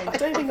with Simone? I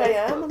don't think I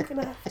am. I'm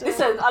gonna have to.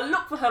 Listen, I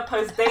look for her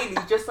post daily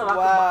just so I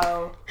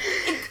Wow.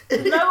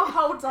 can. No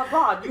holds are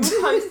barred. You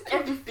post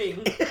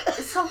everything.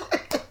 It's so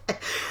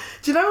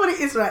Do you know what it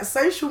is, right?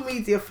 Social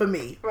media for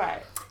me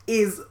right.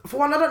 is, for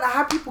one, I don't know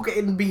how people get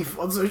in beef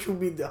on social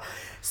media.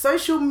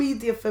 Social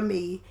media for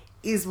me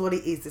is what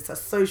it is. It's a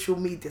social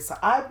media. So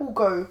I will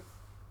go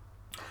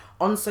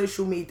on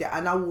social media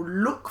and I will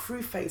look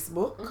through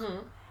Facebook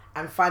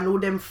and find all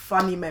them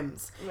funny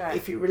memes. Right.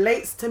 If it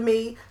relates to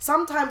me,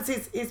 sometimes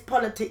it's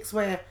politics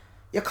where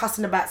you're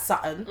cussing about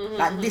something,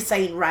 like this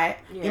ain't right.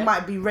 Yeah. It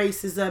might be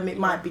racism, it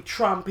might be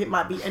Trump, it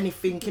might be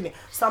anything, innit?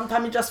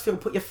 Sometimes you just feel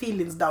put your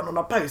feelings down on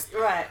a post.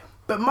 Right.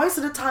 But most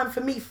of the time for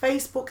me,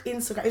 Facebook,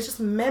 Instagram, it's just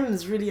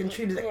memes really and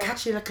truly that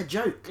catch you like a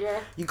joke. Yeah.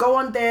 You go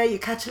on there, you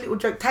catch a little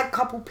joke, tag a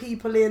couple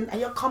people in,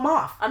 and you'll come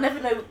off. I never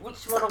know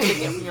which one I'm going to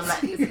get from you. I'm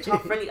like, is it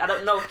child friendly? I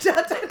don't know. I'm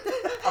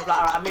like,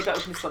 alright, I may go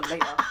open this one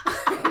later.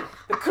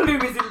 The clue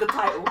is in the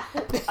title.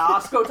 I'll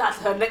scroll down to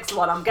her next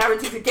one. I'm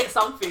guaranteed to get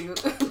something.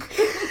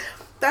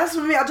 That's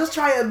for me. I just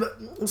try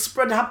and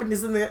spread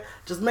happiness in it.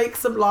 Just make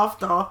some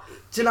laughter.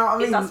 Do you know what I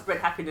mean? It does spread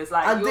happiness.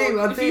 Like I do.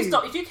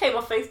 If you came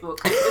off Facebook,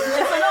 there's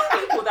a lot of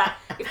people that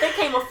if they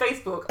came off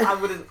Facebook, I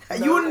wouldn't.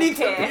 You wouldn't need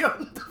care. to be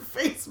on the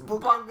Facebook.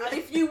 But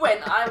if you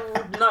went, I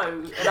would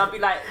know, and I'd be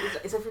like,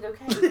 "Is everything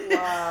okay?"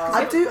 Wow.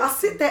 I do. I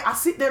sit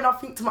there and I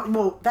think to myself,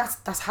 well,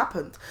 that's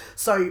happened.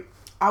 So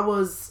I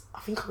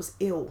think I was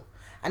ill,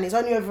 and it's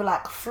only over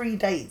like 3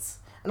 days,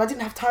 and I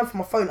didn't have time for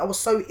my phone. I was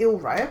so ill,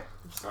 right?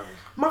 I'm sorry.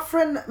 My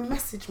friend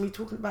messaged me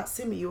talking about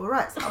Simi, you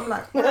alright? So I'm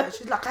like, yeah.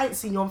 She's like, I ain't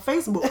seen you on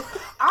Facebook.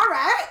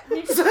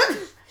 Alright.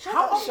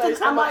 How often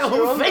am I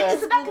on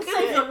Because that can Facebook?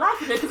 save your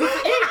life, you know, because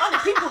if other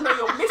people know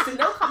you're missing,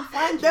 they'll come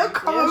find you. They'll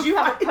come and you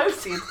haven't find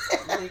posted.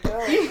 There you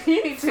go.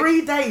 You need to.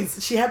 3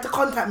 days. She had to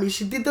contact me.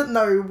 She didn't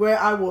know where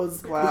I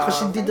was because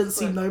she didn't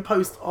see no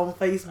post on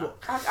Facebook.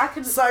 I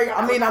can. So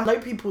I mean, I know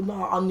people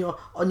know on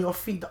your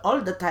feed all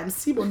the time.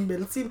 Simon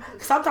Bill, Simon.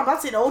 Sometimes I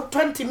see the whole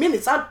 20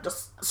 minutes. I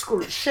just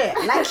scroll share,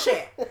 like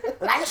share.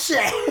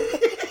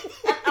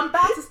 I'm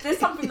bound to. There's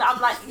something that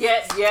I'm like,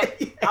 yeah,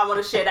 I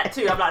want to share that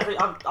too. I'm like,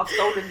 I've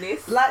stolen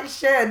this. Like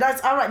share.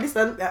 That's all right.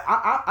 Listen,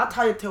 I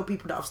try to tell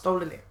people that I've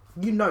stolen it.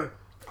 You know,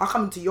 I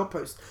come into your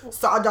post,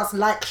 so I just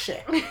like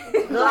share,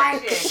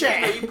 like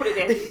share. No, you put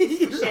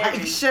it there.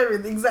 Like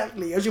sharing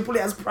exactly, as you put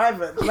it as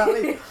private. You know what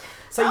I mean?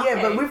 So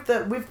yeah, but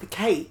with the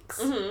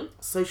cakes,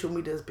 social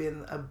media has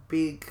been a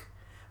big.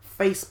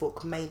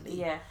 Facebook mainly.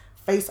 Yeah.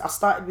 I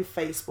started with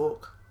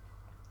Facebook,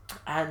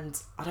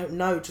 and I don't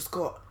know, it's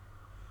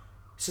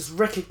just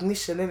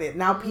recognition in it.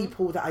 Now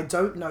people that I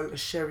don't know are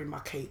sharing my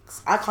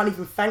cakes. I can't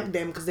even thank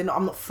them because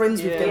I'm not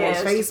friends with them on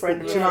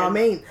Facebook. Do you know what I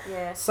mean?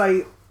 Yeah.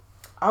 So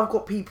I've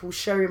got people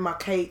sharing my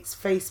cakes,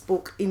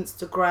 Facebook,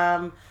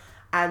 Instagram,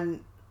 and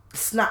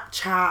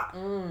Snapchat.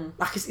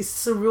 Like it's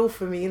surreal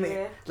for me, innit?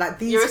 Yeah. Like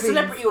these You're a things,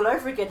 celebrity all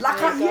over again.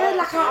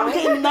 I'm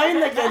getting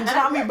known again. Do you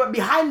know what I mean? But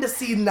behind the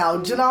scene now,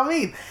 do you know what I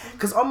mean?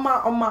 Because on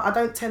my, I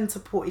don't tend to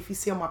put. If you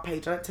see on my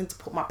page, I don't tend to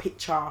put my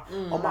picture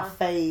on my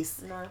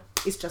face. No.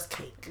 It's just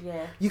cake.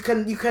 Yeah. You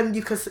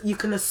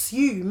can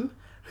assume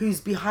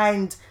who's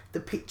behind the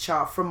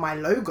picture from my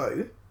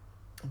logo,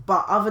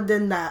 but other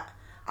than that,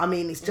 I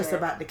mean, it's just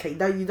about the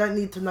cake. You don't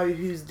need to know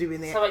who's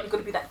doing it. So like, you've got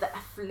to be like the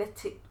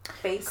athletic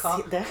baker.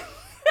 Sit there.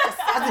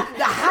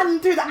 The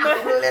hand do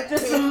that.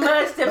 Just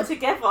merge them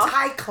together.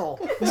 Tickle.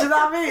 Do you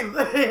know what I mean?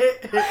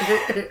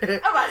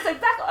 Alright, so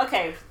back.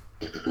 Okay.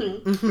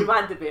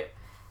 Rewind a bit.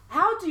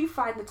 How do you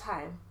find the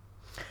time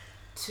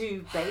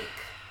to bake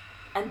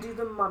and do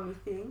the mummy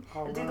thing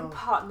and do the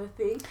partner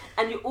thing,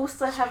 and you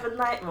also have a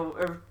night,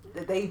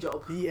 a day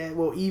job? Yeah,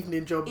 well,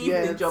 evening job.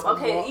 Evening job.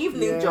 somewhat, Okay,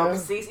 evening job. yeah.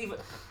 See, it's even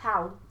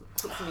how.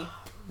 Talk to me.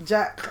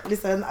 Jack,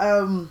 listen,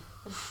 I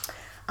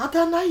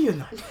don't know, you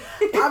know.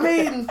 I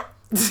mean,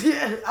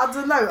 yeah, I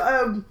don't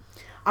know.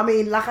 I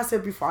mean, like I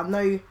said before, I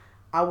know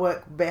I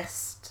work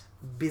best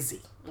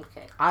busy.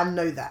 Okay. I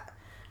know that.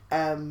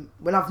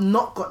 When I've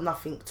not got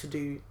nothing to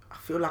do, I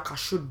feel like I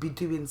should be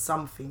doing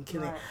something,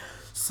 innit? Right.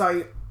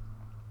 So,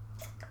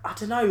 I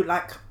don't know,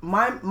 like,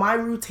 my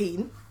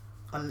routine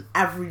on an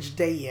average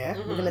day, yeah,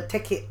 we're going to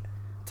take it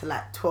to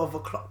like 12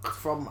 o'clock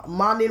from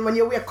morning when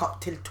you wake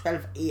up till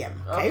 12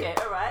 a.m. Okay,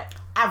 alright.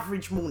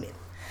 Average morning.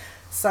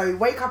 So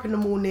wake up in the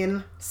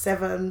morning,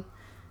 7,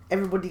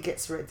 everybody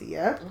gets ready,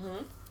 yeah?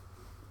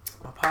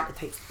 My partner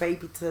takes the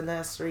baby to the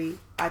nursery,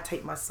 I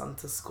take my son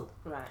to school.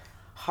 Right.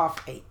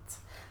 8:30.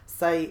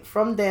 So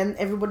from then,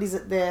 everybody's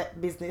at their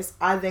business.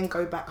 I then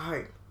go back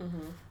home.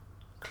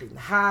 Clean the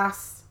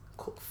house,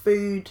 cook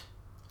food,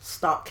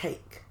 start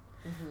cake.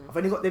 I've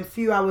only got them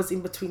few hours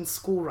in between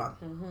school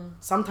run.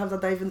 Sometimes I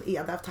don't even eat.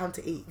 I don't have time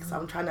to eat because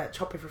I'm trying to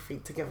chop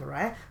everything together,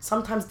 right?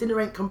 Sometimes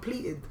dinner ain't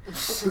completed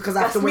because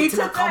I have to wait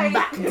till I come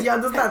back. Do you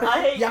understand?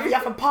 I hate you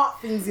have to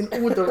part things in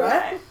order,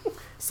 right?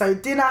 So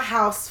dinner,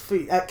 house,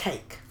 food,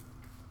 cake.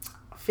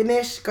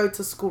 Finish, go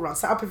to school run.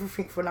 Set up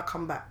everything for when I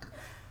come back.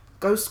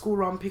 Go school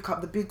run, pick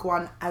up the big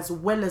one as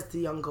well as the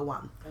younger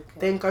one. Okay.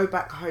 Then go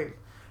back home.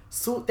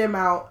 Sort them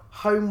out,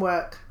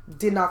 homework,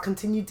 dinner,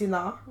 continue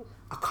dinner.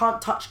 I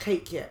can't touch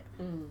cake yet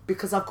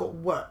because I've got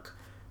work.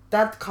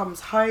 Dad comes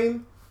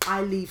home,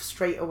 I leave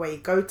straight away,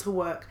 go to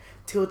work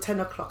till 10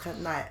 o'clock at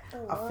night.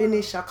 I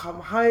finish, I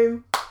come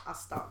home, I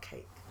start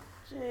cake.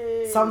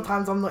 Jeez.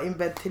 Sometimes I'm not in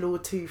bed till all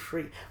 2,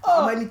 3.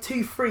 I'm only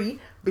 2, 3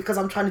 because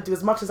I'm trying to do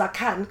as much as I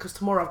can because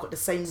tomorrow I've got the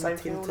same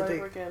routine all to do.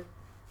 over again.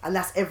 And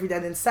that's every day.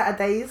 And then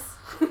Saturdays,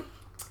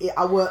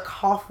 I work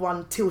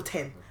 1:30 till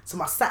 10. So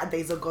my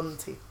Saturdays are gone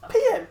too.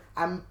 PM.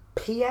 And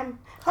PM.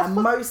 And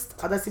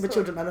most, I don't see my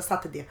children on a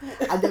Saturday.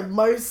 And then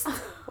most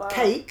Wow.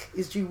 Cake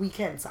is due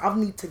weekend, so I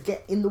need to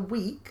get in the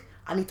week.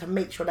 I need to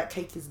make sure that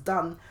cake is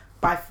done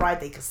by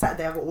Friday because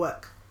Saturday I got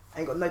work. I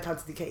ain't got no time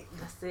to do cake.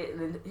 That's it.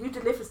 And then who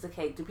delivers the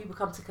cake? Do people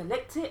come to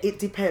collect it? It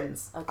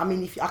depends. Okay. I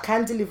mean, if I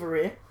can deliver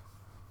it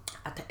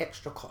at an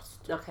extra cost.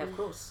 Okay, of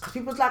course. Because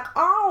people's like,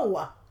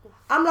 oh,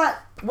 I'm like,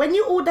 when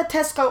you order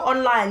Tesco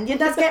online, you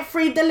just get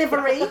free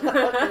delivery.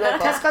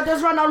 Tesco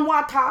does run on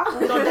water.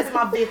 No, that's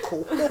my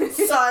vehicle. Of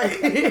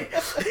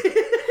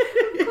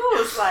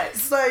course, like.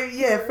 So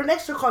yeah, for an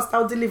extra cost,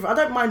 I'll deliver. I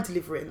don't mind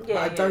delivering. Yeah,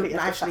 but I don't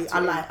yeah. actually. I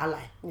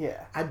lie.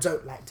 Yeah. I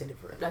don't like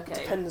delivering. Okay.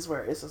 Depends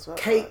where it is as well.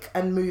 Cake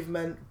and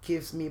movement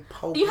gives me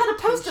pole. You had a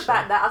post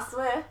about that, I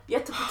swear. You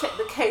had to protect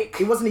the cake.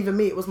 It wasn't even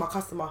me. It was my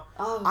customer.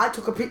 Oh. I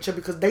took a picture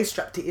because they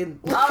strapped it in.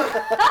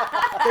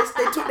 Oh.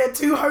 they took their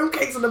 2 home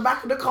cakes on the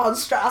back of the car and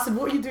strapped. I said,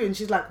 "What are you doing?"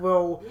 She's like,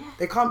 "Well, Yeah.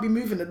 they can't be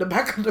moving at the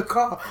back of the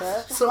car."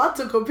 Yeah. So I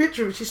took a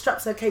picture and she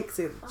straps her cakes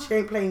in. She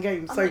ain't playing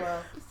games. So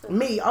wow.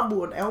 me, I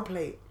bought an L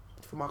plate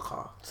for my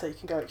car. So you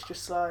can go extra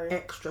slow.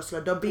 Extra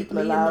slow. Don't beat People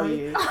me. allow know.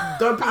 you.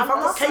 Don't beat. If I've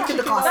got cake in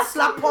the car, That's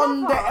slap so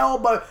on the clever.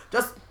 elbow.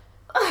 Just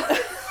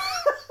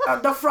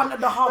at the front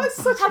of the hub. That's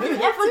such Have you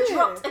Good ever idea.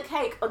 dropped a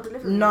cake on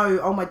delivery? No,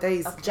 oh my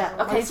days, Jack.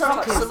 Okay, I'm sorry.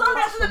 fucking- I'm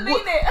sorry, I didn't mean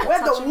it.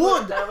 Where's the Touching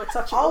wood? now, we're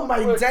touching Oh all the my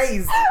wood.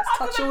 days.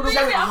 Touch all the Really?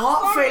 Just wood. I'm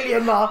heart sorry. failure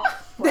now.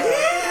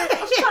 I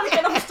was trying to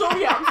get off the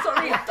story out. I'm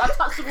sorry. I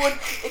touched the wood.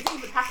 It didn't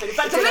even happen. In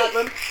fact, Didn't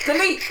delete.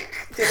 Delete.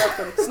 Didn't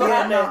happen. It's not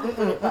Yeah,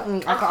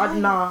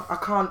 happening. no, I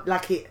can't.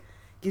 Like it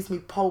gives me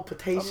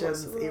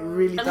palpitations. I'm not- It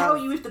really And how are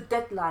does. you with the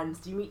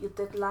deadlines? Do you meet your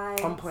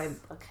deadlines? On point.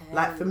 Okay.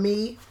 Like for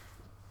me,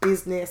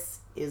 business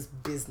is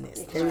business.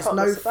 Yeah, 'cause There you is can't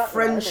no mess about with that,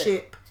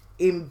 friendship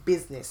in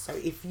business. So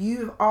if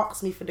you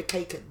ask me for the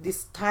cake at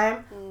this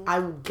time, I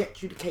will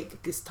get you the cake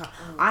at this time.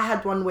 I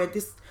had one where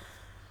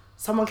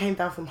someone came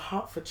down from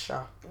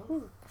Hertfordshire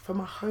for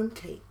my home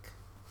cake.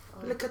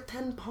 Like a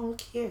 £10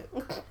 cake.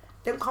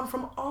 Then come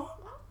from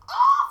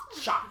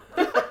Hertfordshire.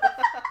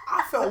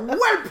 I felt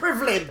well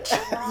privileged.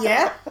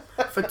 Yeah.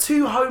 For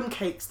 2 home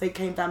cakes, they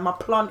came down. My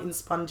planting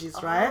sponges,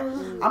 right?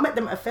 I met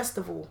them at a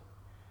festival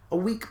a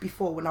week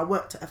before when I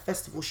worked at a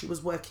festival. She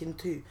was working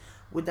too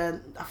with I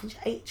think she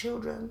had 8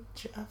 children.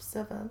 She have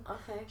 7.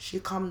 Okay. She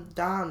come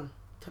down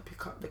to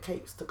pick up the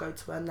cakes to go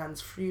to her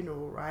nan's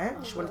funeral, right?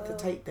 She wanted to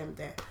take them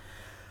there.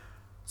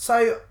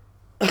 So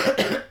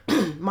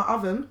my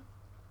oven,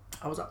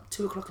 I was up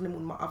 2 o'clock in the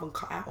morning, my oven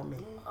cut out on me.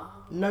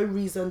 No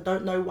reason,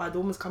 don't know why. The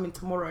woman's coming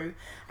tomorrow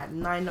at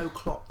 9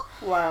 o'clock.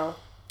 Wow.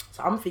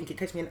 So I'm thinking it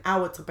takes me an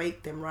hour to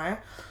bake them, right?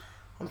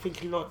 I'm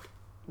thinking, Lord,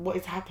 what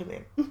is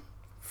happening?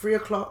 3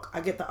 o'clock,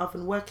 I get the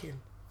oven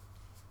working.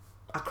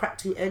 I crack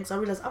 2 eggs. I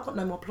realise I've got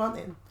no more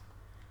planting.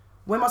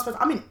 Where am I supposed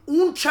to? I'm in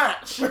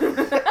Unchurch.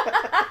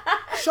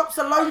 Shops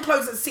alone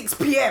close at 6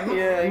 p.m.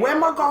 Yeah, Where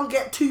am I going to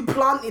get 2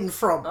 planting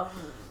from? Oh.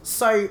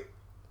 So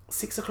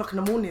 6 o'clock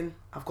in the morning,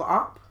 I've got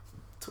up,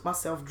 took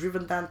myself,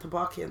 driven down to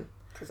Barking.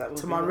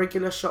 To my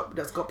regular shop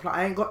that's got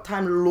I ain't got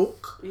time to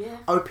look. Yeah.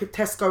 Open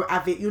Tesco,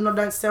 have it. You know,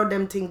 don't sell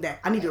them thing there.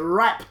 I need it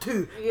ripe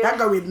too. Yeah. That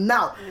going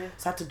now.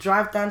 So I had to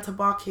drive down to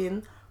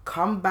Barking,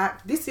 come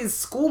back. This is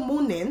school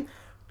morning.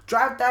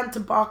 Drive down to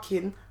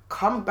Barking,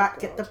 come back,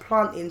 get the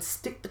plant in,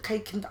 stick the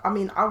cake in. I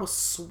mean, I was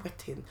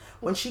sweating.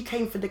 When she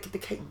came for the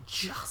cake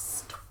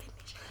just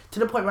finished. To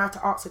the point where I had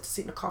to ask her to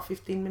sit in the car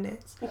 15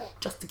 minutes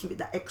just to give it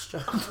that extra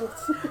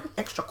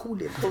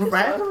cooling.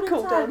 Right?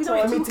 Cool down You know,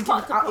 For time. me it's to give all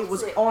it part out, of it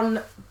was the on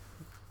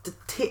the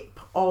tip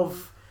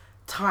of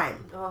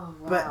time. Oh, wow.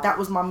 But that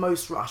was my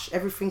most rush.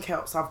 Everything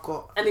else I've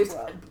got And it's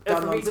Wow.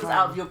 Done for on reasons time.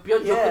 out of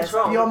beyond your Yeah, it's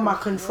control. beyond my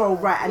control,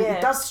 right? And Yeah.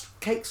 it does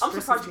cake I'm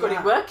stresses surprised you got me it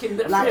out. working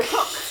at Like- 3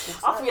 o'clock.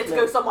 I thought you had to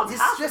go to someone's It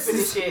house to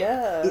stresses- finish it.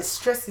 Yeah. It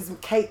stresses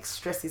cake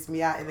stresses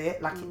me out of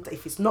it. Like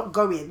if it's not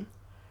going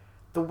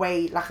the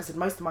way, like I said,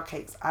 most of my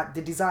cakes,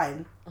 the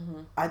design,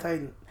 I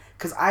don't,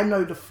 because I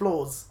know the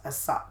flaws as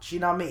such.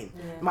 You know what I mean?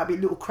 Yeah. It might be a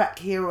little crack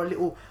here or a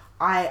little.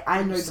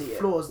 I know the see it.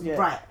 flaws, Yeah.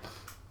 right?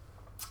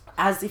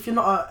 As if you're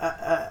not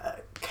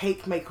a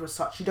cake maker as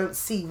such, you don't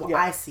see what Yeah.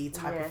 I see,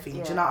 type Yeah, of thing. Do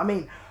yeah. you know what I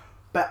mean?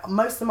 But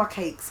most of my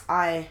cakes,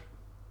 I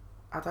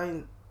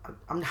don't.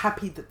 I'm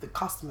happy that the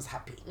customer's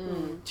happy.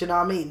 Do you know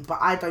what I mean? But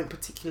I don't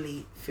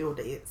particularly feel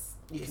that it's.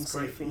 You can it's see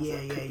great. things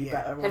that could be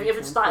better. Have you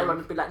ever started one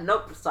and be like,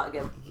 nope, start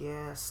again?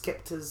 Yeah,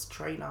 Skepta's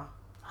trainer.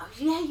 Oh,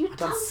 yeah, you I've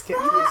done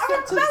done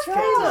that. Skepta's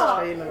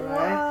trainer,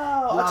 right?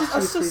 Wow. I Last just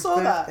year for his saw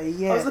that. birthday,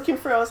 yeah. I was looking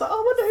through, I was like,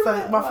 oh, I wonder who So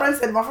wrote my that. friend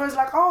said, my friend's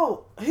like,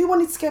 oh, who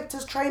wanted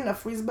Skepta's trainer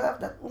for his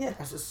birthday? Yeah.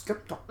 I said,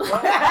 Skepta.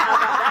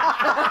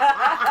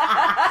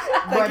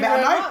 Thank you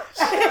very much.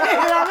 You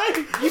know what I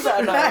mean? You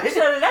better know. You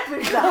should have left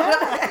me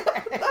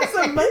that. That's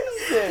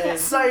amazing.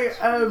 So,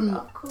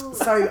 Cool.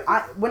 so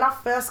when I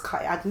first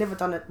cut it, I'd never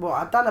done it. Well,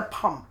 I'd done a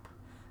pump,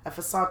 a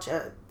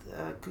Versace,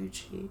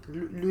 Gucci,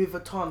 Louis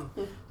Vuitton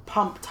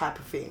pump type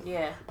of thing.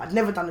 Yeah. But I'd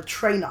never done a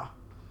trainer.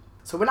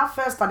 So when I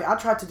first done it, I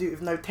tried to do it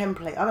with no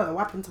template. I don't know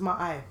what happened to my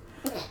eye.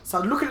 So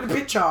I look at the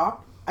picture. I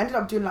ended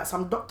up doing like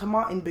some Dr.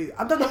 Martin boot.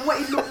 I don't know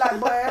what it looked like,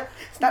 boy.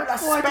 That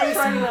was like space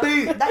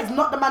boot. That is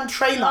not the man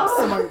trainer,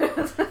 Simone.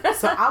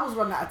 So I was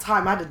running out of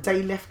time. I had a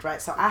day left,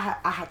 right? So I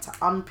had to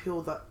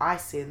unpeel the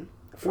icing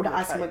all the the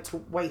icing cake. went to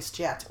waste.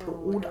 Yeah, I had to put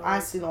all the God.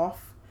 icing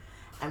off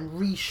and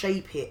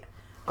reshape it.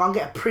 Go and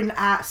get a print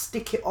out,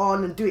 stick it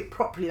on, and do it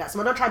properly. Like,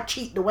 so I don't try to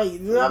cheat the way. You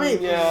know what I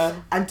mean? Yeah.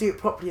 And do it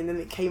properly, and then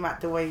it came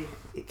out the way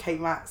it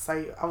came out.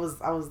 So I was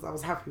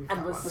happy with And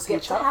that was one.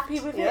 Skepta happy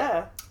with it?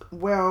 Yeah.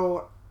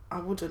 Well, I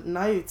wouldn't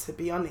know, to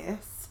be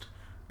honest,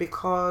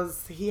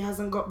 because he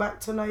hasn't got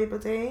back to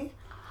nobody.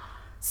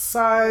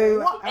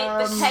 So He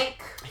ate the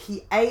cake.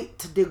 he ate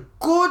the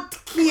good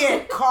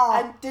cake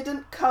And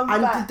didn't come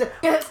back. did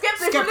Yeah,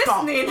 Skepta, if you're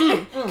Skepta.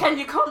 listening, can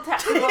you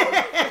contact him?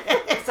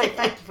 Say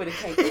thank you for the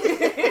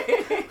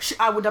cake.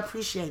 I would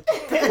appreciate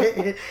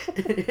it.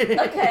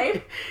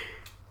 Okay.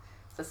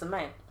 So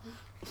Simone,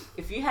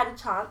 if you had a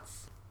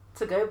chance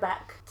to go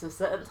back to a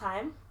certain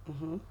time,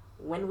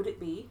 when would it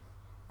be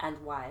and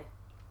why?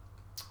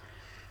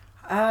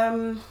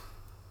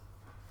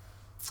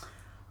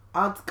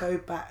 I'd go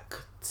back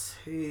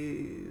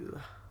to...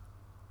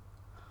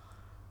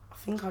 I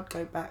think I'd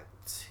go back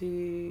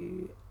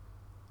to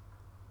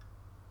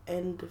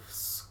end of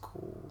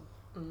school.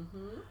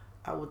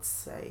 I would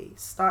say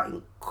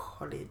starting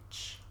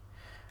college.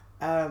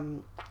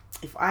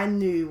 If I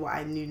knew what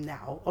I knew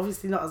now,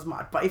 obviously not as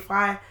much, but if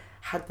I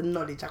had the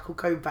knowledge, I could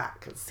go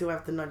back and still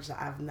have the knowledge that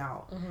I have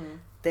now,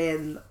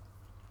 then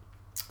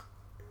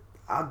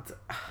I'd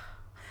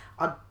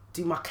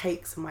do my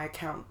cakes and my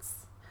accounts.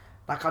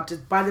 Like,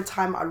 by the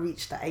time I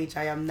reached the age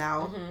I am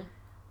now,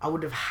 I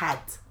would have had.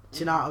 Do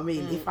you know what I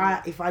mean?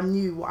 If I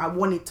knew what I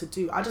wanted to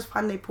do, I just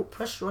find they put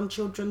pressure on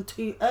children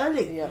too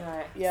early. Yeah.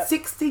 Right. Yeah.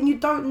 16, you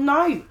don't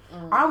know.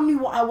 I knew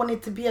what I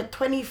wanted to be at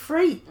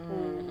 23.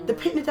 The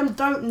pit of them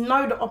don't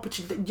know the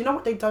opportunity. You know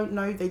what they don't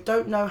know? They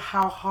don't know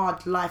how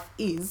hard life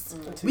is.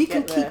 We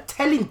can get keep there.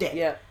 telling them.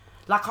 Yeah.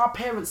 Like our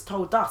parents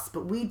told us,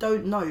 but we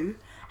don't know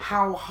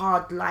how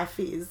hard life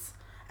is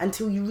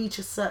until you reach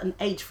a certain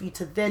age for you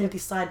to then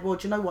decide, well,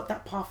 do you know what?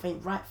 That path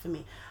ain't right for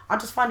me. I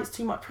just find it's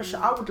too much pressure.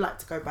 I would like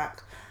to go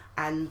back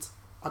and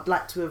I'd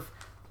like to have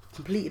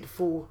completed the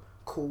full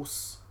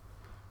course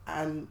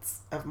and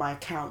of my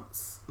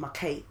accounts, my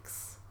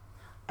cakes,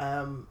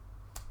 and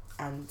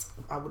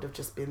I would have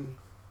just been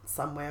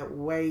somewhere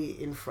way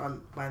in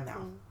front by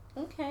now.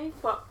 Okay,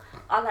 but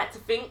I like to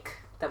think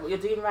that what you're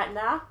doing right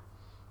now,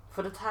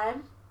 for the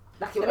time,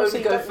 like it would And also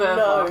only you go don't further.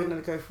 know I'm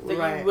gonna go for That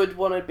right you would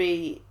want to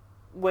be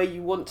where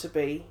you want to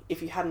be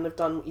if you hadn't have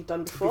done what you've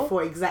done before.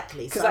 before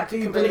exactly. Because So that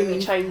could completely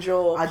change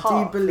your I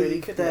path, do believe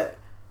really, couldn't that it?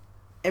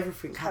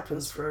 everything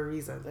happens for a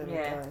reason. There we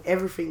Yeah. go.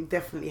 Everything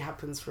definitely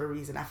happens for a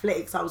reason.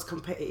 Athletics, I was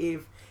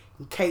competitive.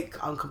 In cake,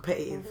 I'm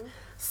competitive.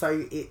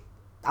 So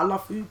I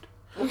love food.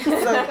 So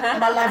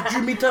my life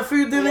drew me to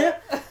food, didn't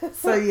it?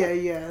 So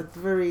yeah,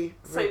 very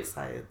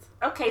excited.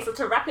 Okay, so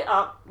to wrap it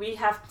up, we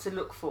have to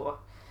look for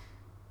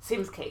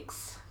Sims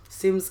cakes.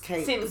 Sims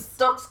cakes. Sims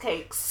dogs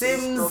cakes.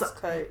 Sims Dogs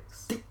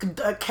cakes.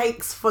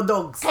 cakes for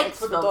dogs. Cakes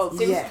for dogs.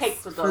 Sims Yes,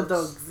 cakes for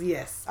dogs.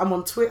 Yes. I'm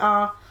on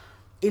Twitter,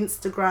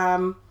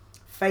 Instagram,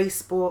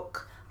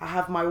 Facebook. I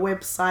have my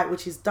website,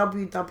 which is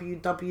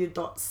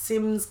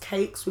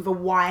www.simscakes with a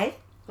Y.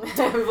 With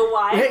a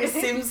Y.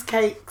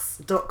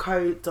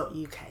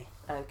 simscakes.co.uk.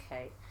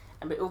 Okay.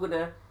 And we're all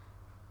gonna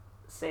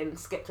send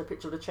Skepta a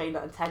picture of the trainer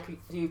and tag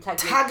you. Tag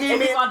him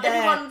in everyone, there.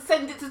 everyone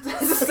send it to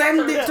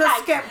Send it to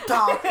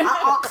Skepta.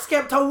 I asked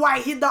Skepta why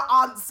he the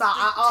answer.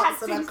 I Tag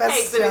answered the Sims cakes and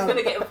he's question.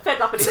 gonna get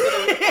fed up and he's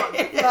gonna respond.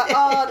 Like,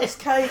 oh, this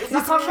cake. It's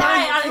like,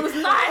 alright, and it was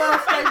nice.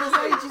 birthday was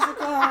ages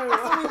ago.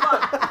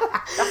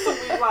 That's what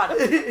we want.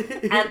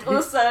 And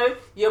also,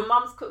 your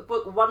mum's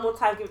cookbook, one more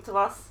time, give it to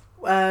us.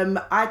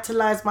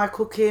 Italize My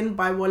Cooking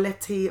by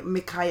Waletti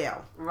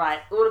Mikhail. Right,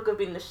 all the good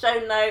be in the show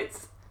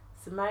notes.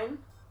 Simone,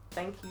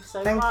 thank you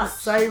so Thank much. you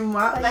so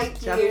much. Thank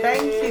you.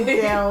 Thank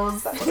you,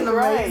 girls. It's been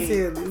great.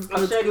 amazing. It's Oh,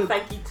 good, Shirley, good.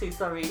 thank you too,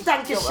 sorry.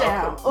 Thank you, You're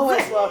Cheryl. welcome.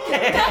 Always welcome.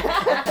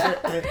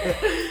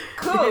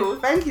 Cool.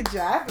 Thank you,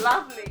 Jack.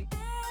 Lovely.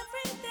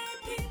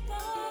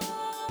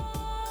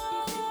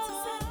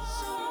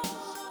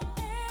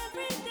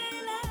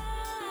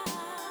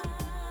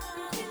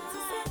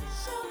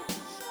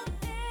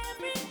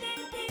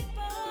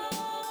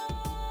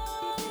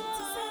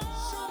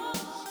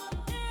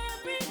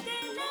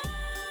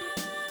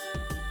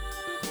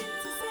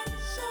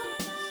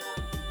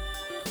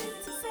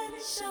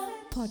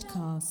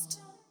 Podcast.